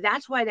 And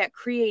that's why that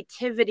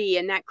creativity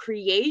and that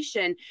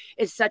creation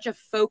is such a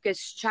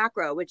focused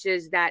chakra, which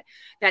is that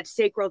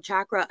sacral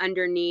chakra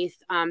underneath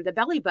the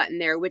belly button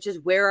there, which is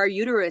where our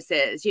uterus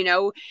is,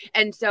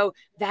 And so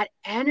that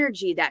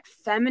energy, that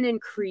feminine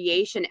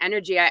creation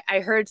energy,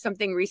 I heard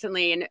something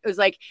recently, and it was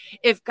like,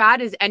 if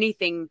God is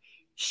anything,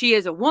 she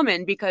is a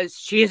woman because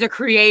she is a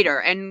creator,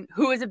 and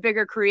who is a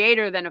bigger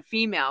creator than a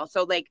female?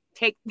 So like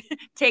take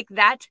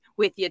that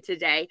with you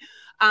today.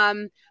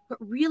 But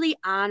really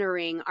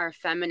honoring our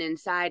feminine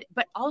side,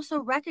 but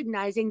also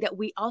recognizing that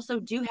we also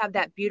do have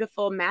that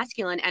beautiful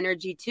masculine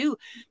energy too,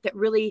 that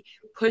really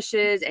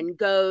pushes and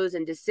goes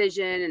and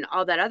decision and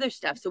all that other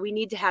stuff. So we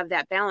need to have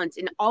that balance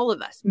in all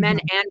of us, men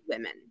and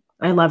women.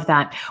 I love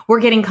that. We're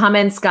getting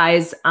comments,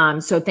 guys.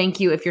 So thank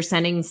you if you're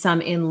sending some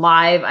in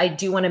live. I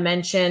do want to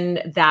mention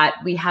that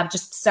we have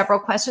just several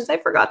questions. I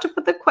forgot to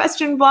put the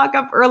question block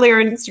up earlier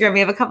on Instagram.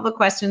 We have a couple of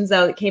questions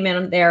though that came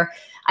in there.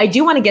 I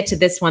do want to get to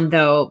this one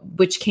though,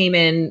 which came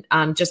in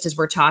just as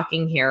we're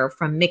talking here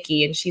from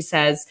Mickey. And she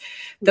says,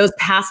 those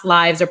past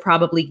lives are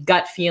probably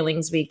gut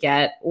feelings we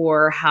get,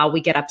 or how we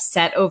get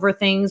upset over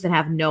things and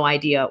have no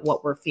idea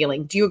what we're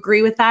feeling. Do you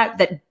agree with that?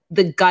 That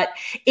the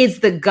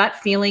gut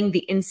feeling, the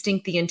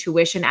instinct, the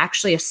intuition,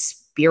 actually a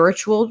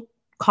spiritual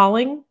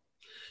calling?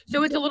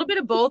 So it's a little bit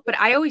of both, but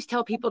I always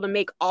tell people to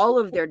make all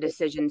of their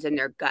decisions in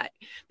their gut,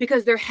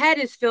 because their head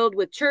is filled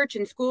with church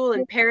and school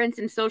and parents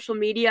and social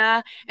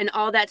media and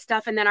all that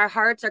stuff. And then our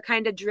hearts are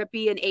kind of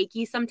drippy and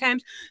achy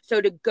sometimes. So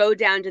to go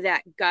down to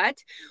that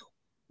gut,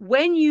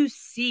 when you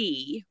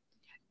see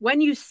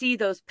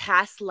those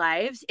past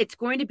lives, it's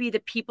going to be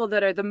the people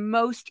that are the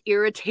most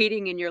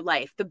irritating in your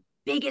life, the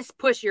biggest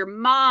push, your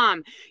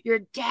mom, your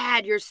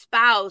dad, your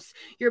spouse,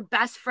 your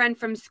best friend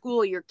from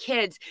school, your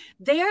kids.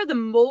 They are the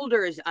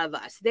molders of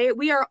us.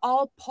 We are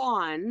all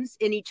pawns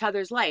in each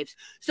other's lives.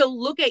 So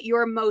look at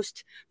your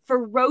most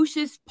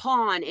ferocious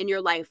pawn in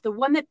your life, the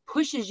one that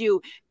pushes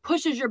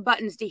your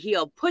buttons to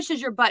heal,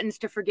 pushes your buttons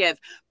to forgive,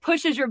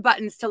 pushes your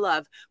buttons to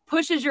love,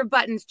 pushes your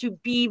buttons to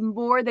be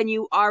more than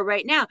you are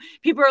right now.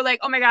 People are like,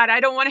 oh my God, I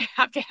don't want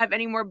to have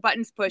any more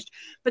buttons pushed.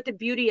 But the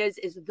beauty is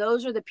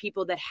those are the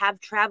people that have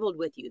traveled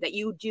with you, that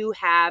you do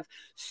have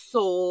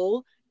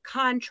soul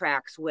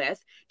contracts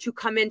with to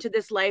come into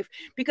this life.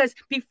 Because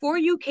before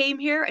you came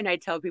here, and I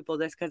tell people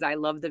this because I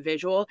love the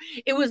visual,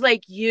 it was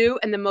like you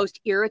and the most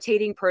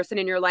irritating person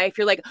in your life.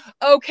 You're like,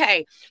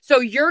 okay, so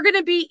you're going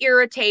to be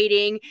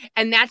irritating,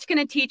 and that's going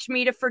to teach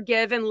me to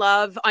forgive and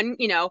love,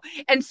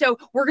 and so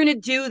we're going to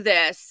do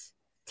this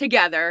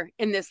together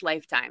in this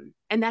lifetime.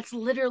 And that's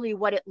literally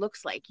what it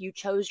looks like. You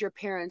chose your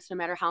parents no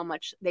matter how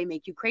much they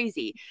make you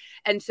crazy.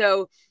 And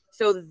so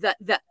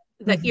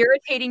the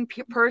irritating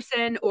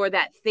person, or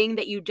that thing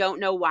that you don't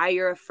know why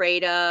you're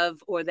afraid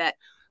of, or that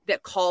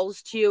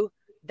calls to you,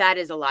 that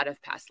is a lot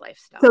of past life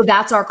stuff. So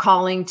that's our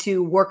calling,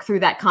 to work through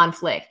that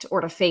conflict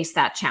or to face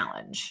that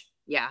challenge.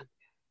 Yeah,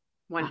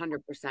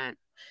 100%.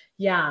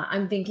 Yeah,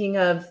 I'm thinking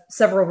of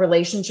several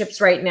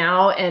relationships right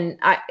now, and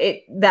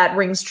that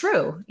rings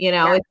true.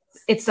 Yeah.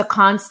 It's a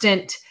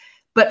constant.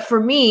 But for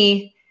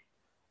me,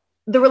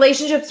 the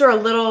relationships are a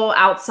little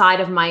outside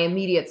of my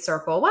immediate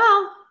circle.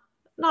 Well,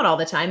 not all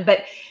the time,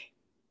 but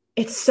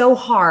it's so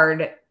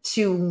hard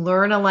to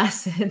learn a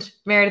lesson,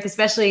 Meredyth,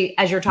 especially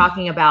as you're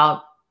talking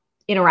about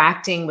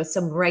interacting with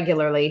someone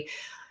regularly.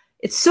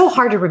 It's so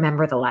hard to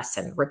remember the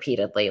lesson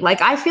repeatedly.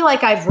 Like, I feel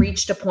like I've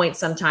reached a point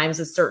sometimes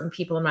with certain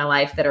people in my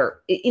life that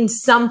are in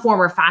some form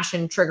or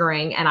fashion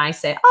triggering. And I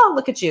say, oh,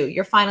 look at you.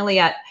 You're finally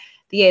at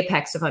the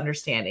apex of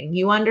understanding.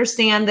 You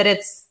understand that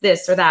it's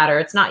this or that, or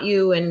it's not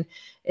you and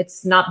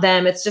it's not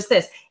them. It's just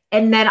this.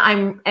 And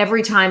then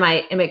every time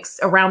I am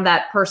around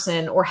that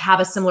person or have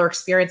a similar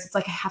experience, it's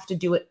like I have to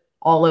do it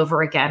all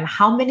over again.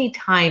 How many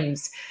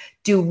times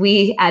do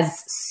we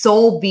as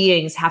soul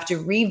beings have to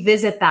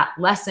revisit that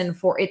lesson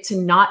for it to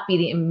not be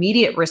the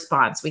immediate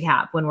response we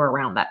have when we're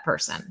around that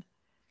person?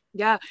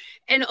 Yeah.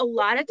 And a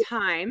lot of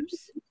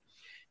times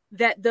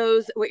that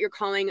those, what you're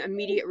calling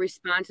immediate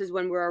responses,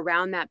 when we're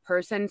around that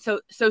person.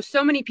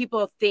 So many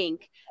people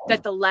think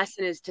that the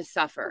lesson is to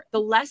suffer.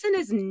 The lesson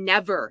is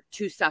never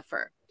to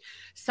suffer.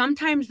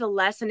 Sometimes the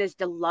lesson is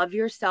to love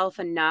yourself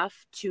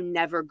enough to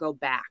never go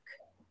back,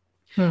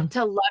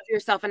 to love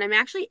yourself. And I'm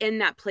actually in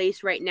that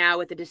place right now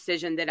with the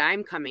decision that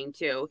I'm coming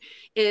to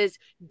is,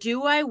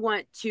 do I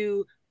want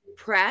to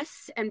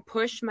press and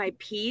push my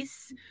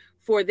peace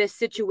for this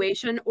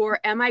situation, or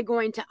am I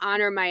going to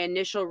honor my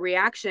initial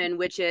reaction,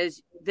 which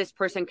is this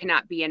person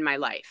cannot be in my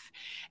life?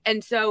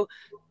 And so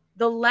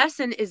the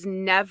lesson is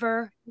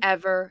never,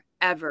 ever,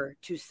 ever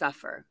to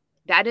suffer.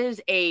 That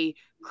is a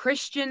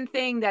Christian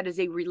thing. That is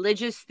a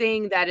religious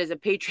thing. That is a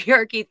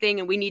patriarchy thing.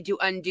 And we need to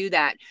undo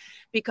that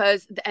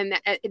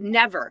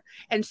never.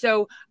 And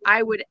so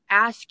I would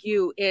ask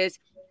you is,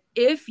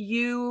 if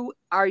you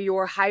are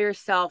your higher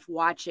self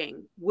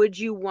watching, would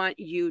you want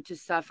you to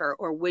suffer,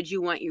 or would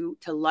you want you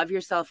to love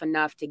yourself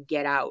enough to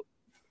get out?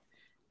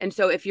 And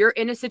so if you're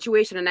in a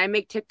situation, and I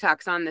make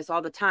TikToks on this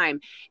all the time,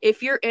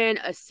 if you're in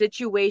a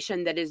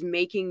situation that is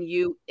making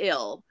you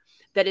ill,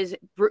 that is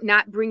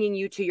not bringing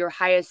you to your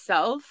highest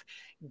self,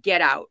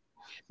 get out.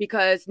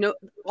 Because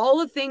all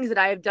the things that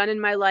I have done in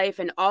my life,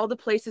 and all the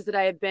places that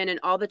I have been, and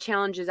all the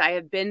challenges I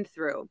have been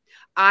through,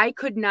 I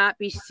could not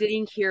be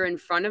sitting here in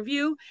front of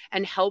you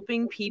and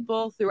helping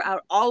people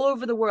throughout all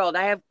over the world.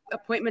 I have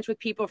appointments with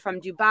people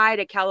from Dubai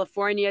to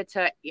California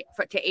to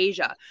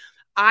Asia.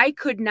 I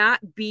could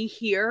not be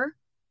here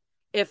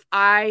if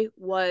I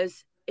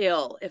was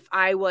ill, if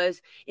I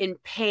was in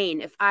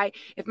pain, if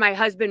my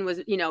husband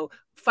was,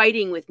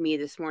 fighting with me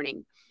this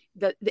morning.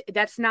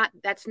 That's not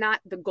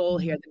the goal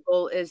here. The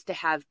goal is to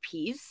have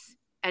peace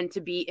and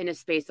to be in a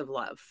space of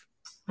love.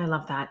 I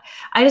love that.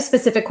 I had a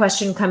specific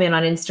question come in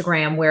on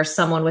Instagram where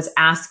someone was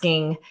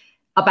asking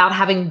about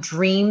having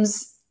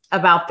dreams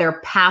about their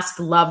past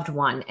loved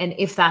one, and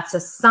if that's a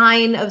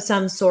sign of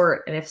some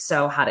sort, and if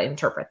so, how to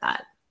interpret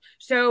that.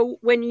 So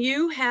when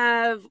you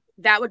have,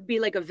 that would be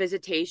like a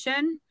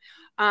visitation.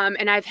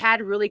 And I've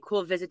had really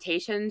cool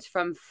visitations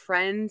from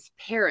friends'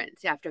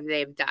 parents after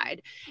they've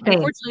died. Same.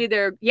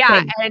 Unfortunately,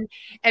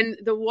 and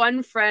the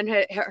one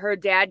friend, her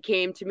dad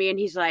came to me and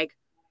he's like,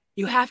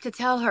 you have to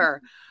tell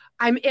her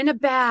I'm in a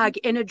bag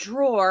in a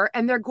drawer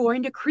and they're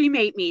going to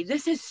cremate me.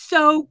 This is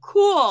so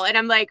cool. And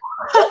I'm like,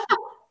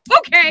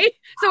 okay.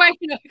 So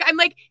I'm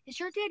like, is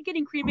your dad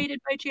getting cremated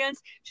by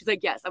chance? She's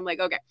like, yes. I'm like,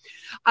 okay.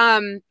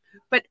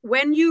 But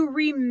when you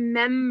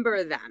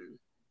remember them,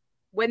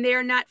 when they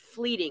are not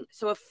fleeting.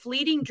 So a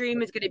fleeting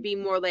dream is going to be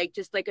more like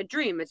just like a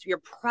dream. It's you're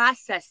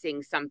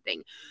processing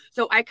something.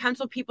 So I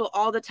counsel people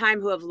all the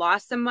time who have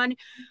lost someone,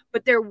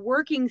 but they're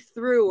working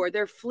through, or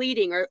they're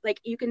fleeting, or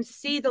like you can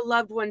see the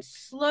loved one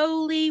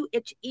slowly,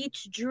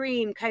 each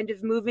dream kind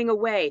of moving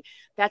away.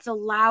 That's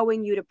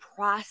allowing you to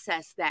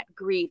process that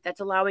grief.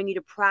 That's allowing you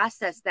to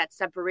process that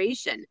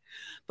separation.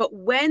 But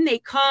when they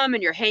come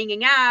and you're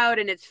hanging out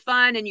and it's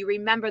fun and you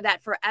remember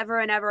that forever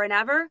and ever and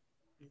ever,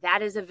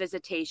 that is a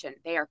visitation.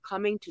 They are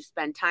coming to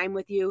spend time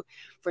with you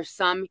for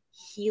some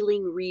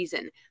healing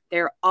reason.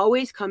 They're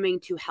always coming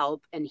to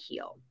help and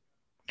heal.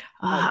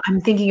 I'm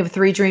thinking of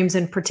 3 dreams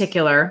in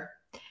particular.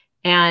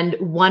 And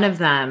one of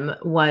them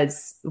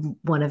was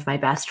one of my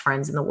best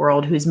friends in the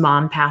world whose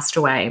mom passed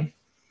away.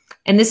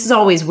 And this is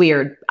always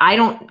weird. I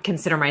don't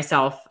consider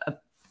myself a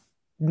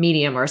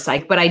medium or a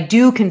psych, but I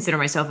do consider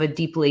myself a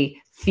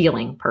deeply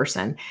feeling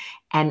person.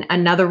 And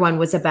another one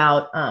was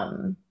about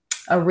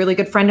a really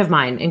good friend of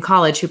mine in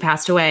college who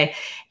passed away.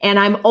 And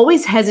I'm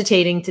always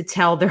hesitating to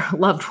tell their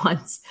loved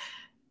ones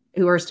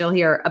who are still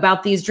here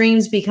about these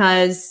dreams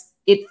because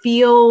it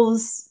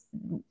feels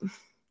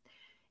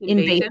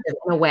invasive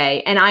in a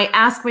way. And I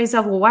ask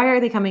myself, well, why are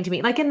they coming to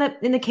me? Like in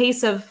the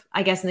case of,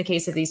 I guess in the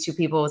case of these 2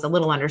 people, it was a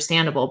little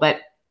understandable,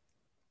 but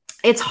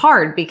it's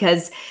hard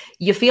because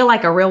you feel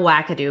like a real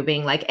wackadoo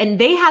being like, and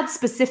they had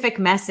specific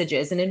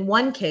messages. And in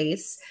one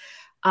case,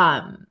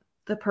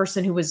 the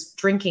person who was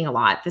drinking a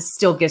lot, this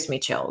still gives me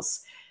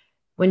chills.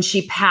 When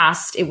she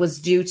passed, it was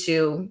due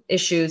to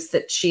issues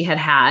that she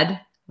had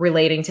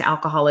relating to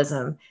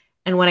alcoholism.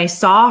 And when I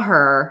saw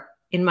her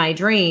in my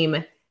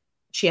dream,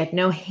 she had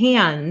no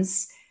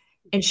hands.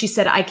 And she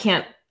said, I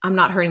can't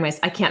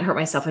hurt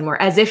myself anymore,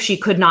 as if she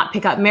could not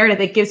pick up.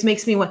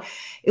 Meredyth,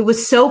 it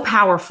was so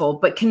powerful,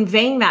 but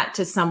conveying that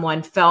to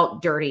someone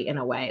felt dirty in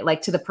a way,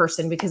 like to the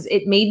person, because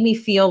it made me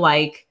feel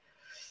like,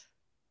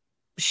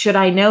 should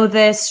I know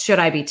this? Should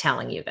I be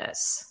telling you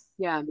this?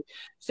 Yeah.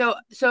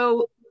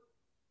 So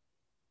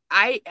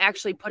I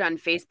actually put on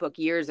Facebook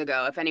years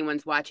ago, if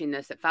anyone's watching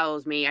this that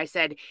follows me, I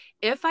said,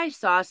 if I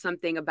saw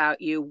something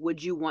about you,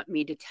 would you want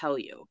me to tell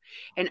you?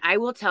 And I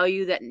will tell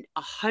you that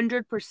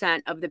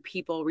 100% of the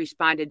people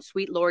responded,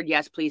 sweet Lord,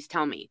 yes, please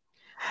tell me.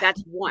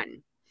 That's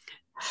 1.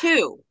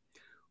 2,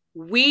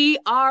 we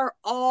are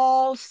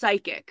all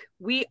psychic.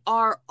 We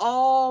are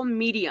all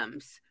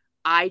mediums.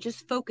 I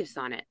just focus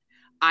on it.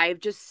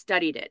 I've just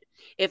studied it.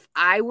 If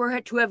I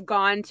were to have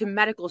gone to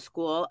medical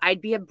school,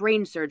 I'd be a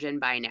brain surgeon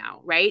by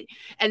now, right?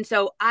 And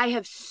so I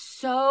have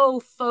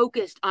so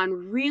focused on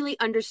really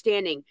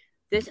understanding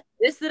this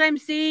that I'm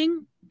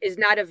seeing is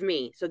not of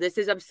me. So this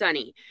is of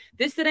Sunny.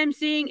 This that I'm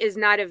seeing is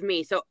not of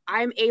me. So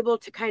I'm able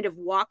to kind of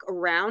walk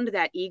around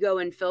that ego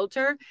and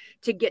filter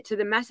to get to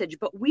the message.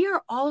 But we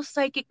are all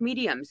psychic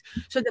mediums.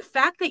 So the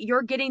fact that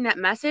you're getting that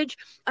message,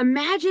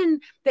 imagine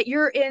that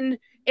you're in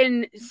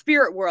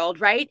spirit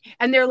world, right?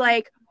 And they're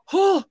like,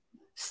 oh,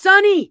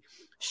 Sunny,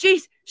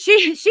 she's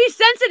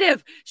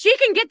sensitive. She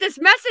can get this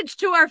message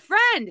to our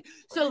friend.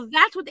 So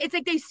that's what it's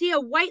like. They see a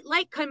white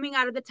light coming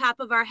out of the top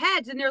of our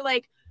heads and they're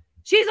like,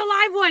 she's a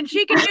live one.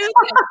 She can do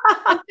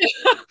this.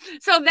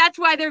 So that's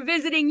why they're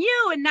visiting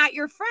you and not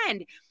your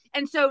friend.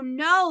 And so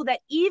know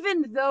that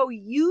even though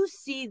you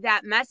see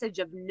that message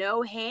of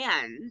no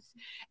hands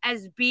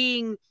as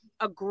being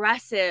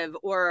aggressive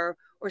or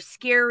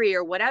scary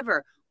or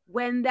whatever,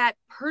 when that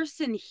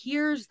person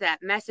hears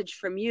that message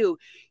from you,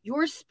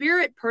 your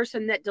spirit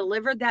person that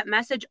delivered that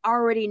message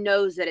already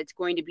knows that it's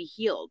going to be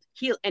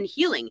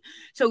healing.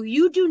 So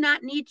you do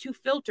not need to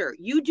filter.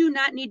 You do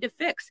not need to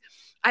fix.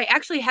 I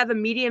actually have a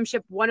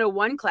mediumship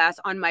 101 class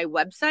on my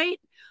website.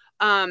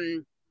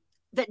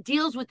 that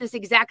deals with this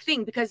exact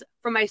thing. Because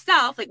for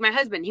myself, like my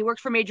husband, he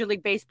works for Major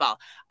League Baseball.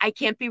 I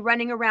can't be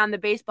running around the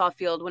baseball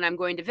field when I'm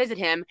going to visit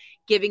him,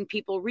 giving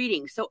people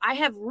readings. So I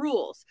have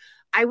rules.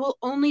 I will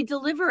only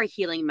deliver a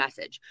healing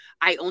message.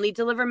 I only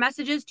deliver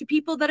messages to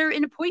people that are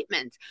in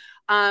appointments.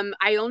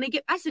 I only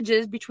get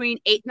messages between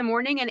 8 in the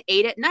morning and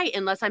 8 at night,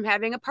 unless I'm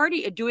having a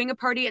party, doing a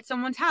party at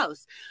someone's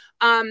house.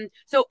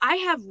 So I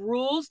have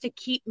rules to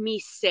keep me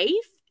safe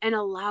and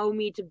allow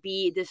me to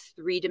be this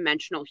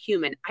 3-dimensional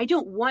human. I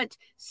don't want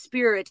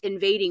spirit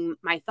invading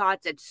my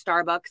thoughts at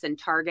Starbucks and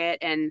Target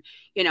and,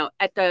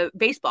 at the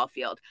baseball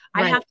field.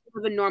 Right. I have to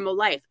live a normal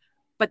life,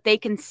 but they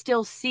can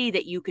still see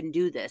that you can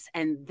do this.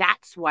 And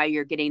that's why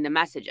you're getting the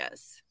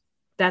messages.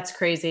 That's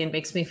crazy. It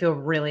makes me feel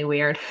really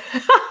weird.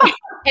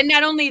 And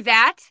not only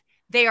that,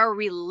 they are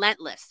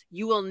relentless.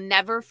 You will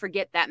never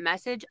forget that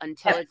message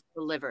until it's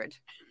delivered.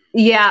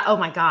 Yeah. Oh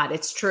my God.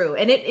 It's true.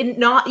 And it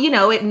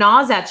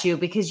gnaws at you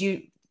because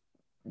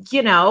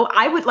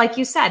I would, like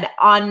you said,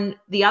 on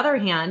the other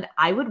hand,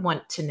 I would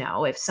want to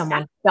know if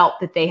someone felt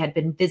that they had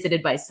been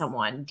visited by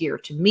someone dear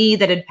to me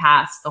that had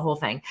passed, the whole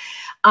thing.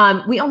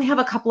 We only have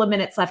a couple of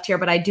minutes left here,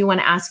 but I do want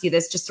to ask you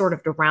this just sort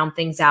of to round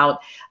things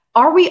out.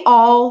 Are we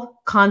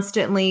all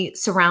constantly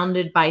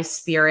surrounded by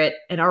spirit?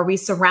 And are we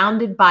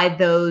surrounded by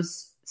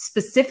those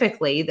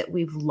specifically that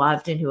we've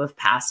loved and who have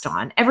passed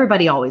on?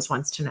 Everybody always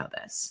wants to know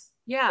this.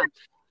 Yeah.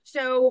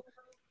 So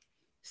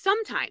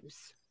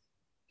sometimes,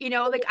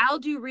 like I'll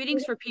do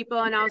readings for people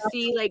and I'll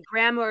see like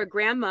grandma or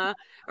grandma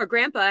or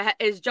grandpa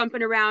is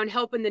jumping around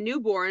helping the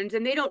newborns,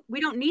 and we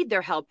don't need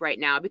their help right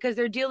now because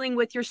they're dealing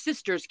with your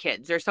sister's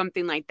kids or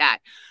something like that.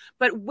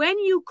 But when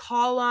you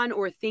call on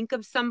or think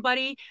of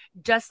somebody,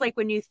 just like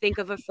when you think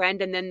of a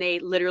friend and then they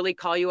literally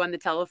call you on the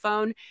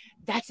telephone,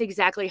 that's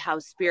exactly how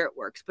spirit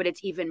works. But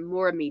it's even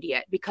more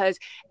immediate because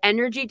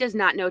energy does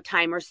not know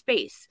time or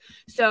space.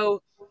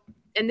 So,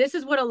 and this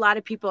is what a lot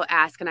of people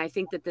ask, and I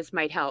think that this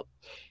might help.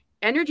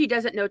 Energy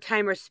doesn't know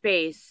time or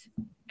space,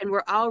 and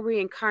we're all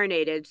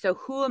reincarnated. So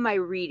who am I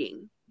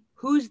reading?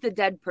 Who's the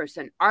dead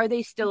person? Are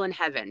they still in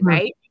heaven,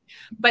 right?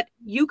 But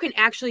you can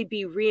actually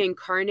be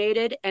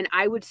reincarnated, and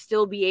I would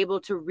still be able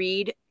to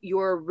read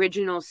your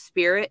original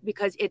spirit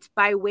because it's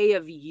by way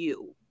of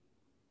you.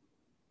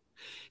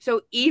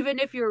 So even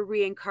if you're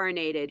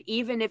reincarnated,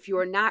 even if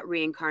you're not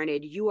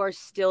reincarnated, you are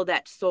still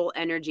that soul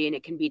energy, and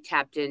it can be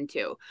tapped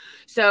into.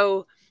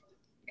 So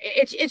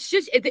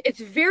it's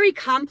very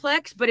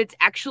complex, but it's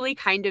actually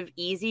kind of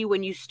easy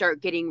when you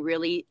start getting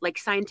really like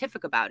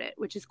scientific about it,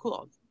 which is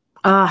cool.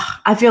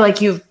 I feel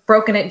like you've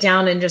broken it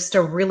down in just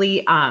a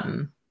really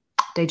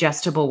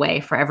digestible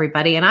way for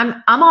everybody. And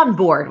I'm on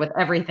board with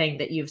everything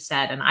that you've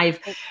said. And I've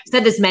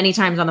said this many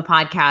times on the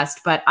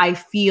podcast, but I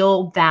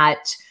feel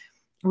that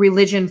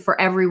religion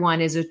for everyone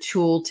is a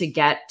tool to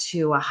get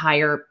to a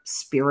higher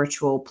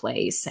spiritual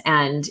place.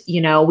 And,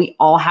 we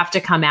all have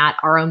to come at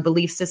our own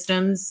belief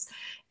systems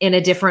in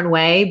a different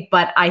way.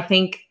 But I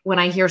think when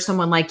I hear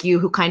someone like you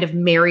who kind of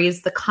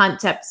marries the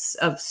concepts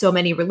of so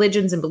many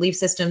religions and belief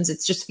systems, it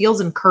just feels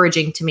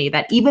encouraging to me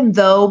that even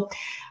though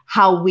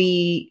how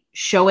we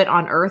show it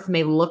on earth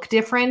may look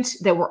different,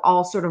 that we're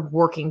all sort of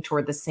working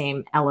toward the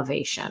same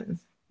elevation.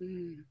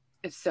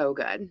 It's so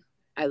good.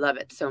 I love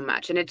it so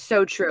much. And it's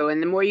so true. And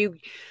the more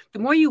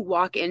you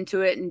walk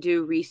into it and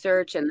do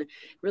research and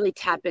really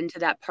tap into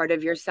that part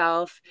of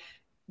yourself,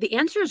 the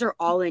answers are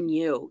all in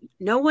you.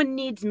 No one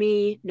needs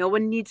me. No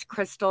one needs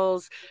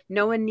crystals.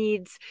 No one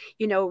needs,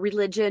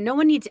 religion. No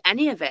one needs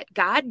any of it.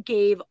 God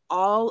gave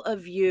all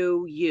of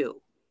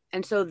you.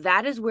 And so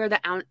that is where the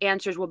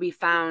answers will be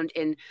found,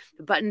 in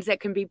the buttons that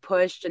can be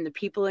pushed and the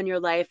people in your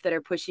life that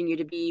are pushing you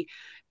to be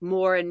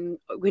more and,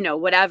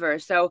 whatever.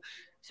 So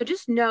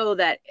just know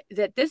that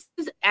this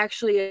is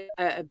actually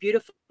a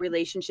beautiful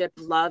relationship,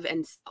 love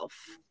and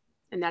self.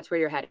 And that's where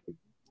you're headed.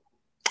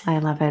 I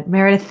love it.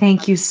 Meredyth,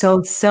 thank you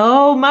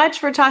so much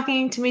for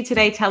talking to me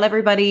today. Tell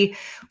everybody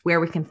where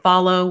we can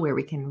follow, where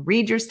we can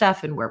read your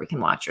stuff, and where we can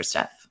watch your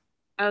stuff.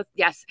 Oh,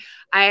 yes.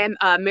 I am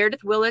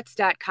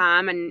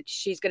meredythwillits.com, and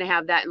she's going to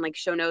have that in like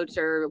show notes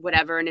or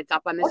whatever, and it's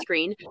up on the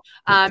screen.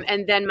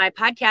 And then my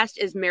podcast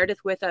is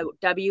Meredyth with a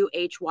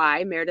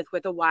W-H-Y, Meredyth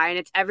with a Y, and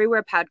it's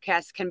everywhere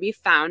podcasts can be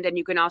found. And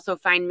you can also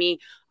find me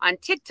on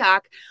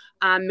TikTok,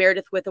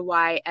 Meredyth with a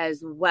Y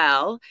as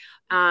well.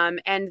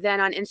 And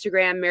then on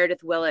Instagram,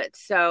 Meredyth Willits.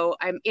 So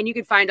and you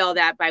can find all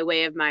that by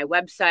way of my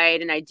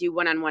website. And I do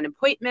one-on-one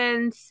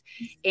appointments,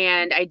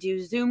 and I do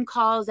Zoom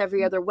calls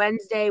every other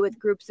Wednesday with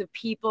groups of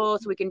people.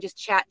 So we can just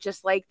chat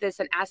just like this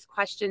and ask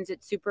questions.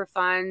 It's super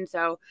fun.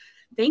 So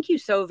thank you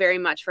so very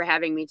much for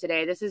having me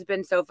today. This has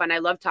been so fun. I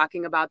love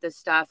talking about this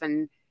stuff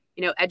and,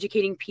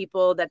 educating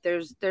people that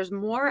there's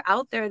more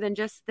out there than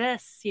just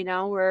this.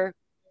 We're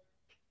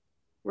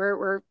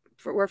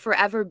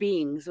forever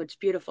beings, which is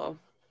beautiful.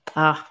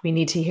 We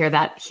need to hear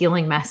that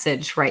healing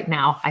message right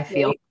now, I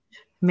feel. Right.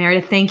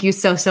 Meredyth, thank you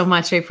so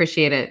much. I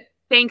appreciate it.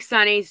 Thanks,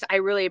 Sunny. I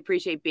really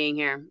appreciate being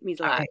here. It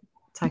means a lot. Right.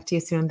 Talk to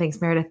you soon. Thanks,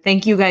 Meredyth.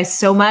 Thank you guys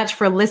so much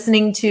for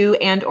listening to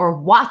and or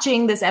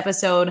watching this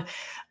episode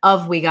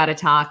of We Gotta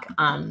Talk.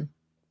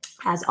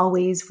 As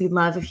always, we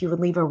love if you would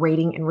leave a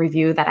rating and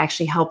review. That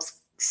actually helps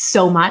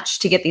so much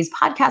to get these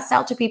podcasts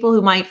out to people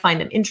who might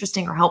find them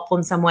interesting or helpful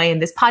in some way.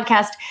 And this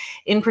podcast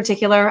in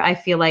particular, I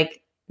feel like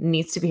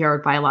needs to be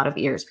heard by a lot of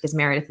ears because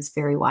Meredyth is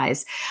very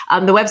wise.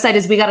 The website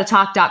is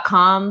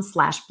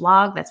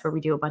wegottotalk.com/blog. That's where we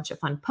do a bunch of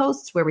fun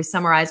posts where we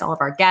summarize all of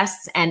our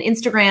guests, and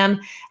Instagram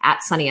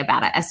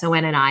 @SonnyAbatta,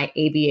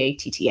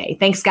 SonniAbatta.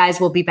 Thanks, guys.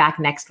 We'll be back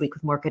next week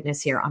with more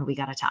goodness here on We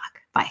Gotta Talk.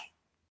 Bye.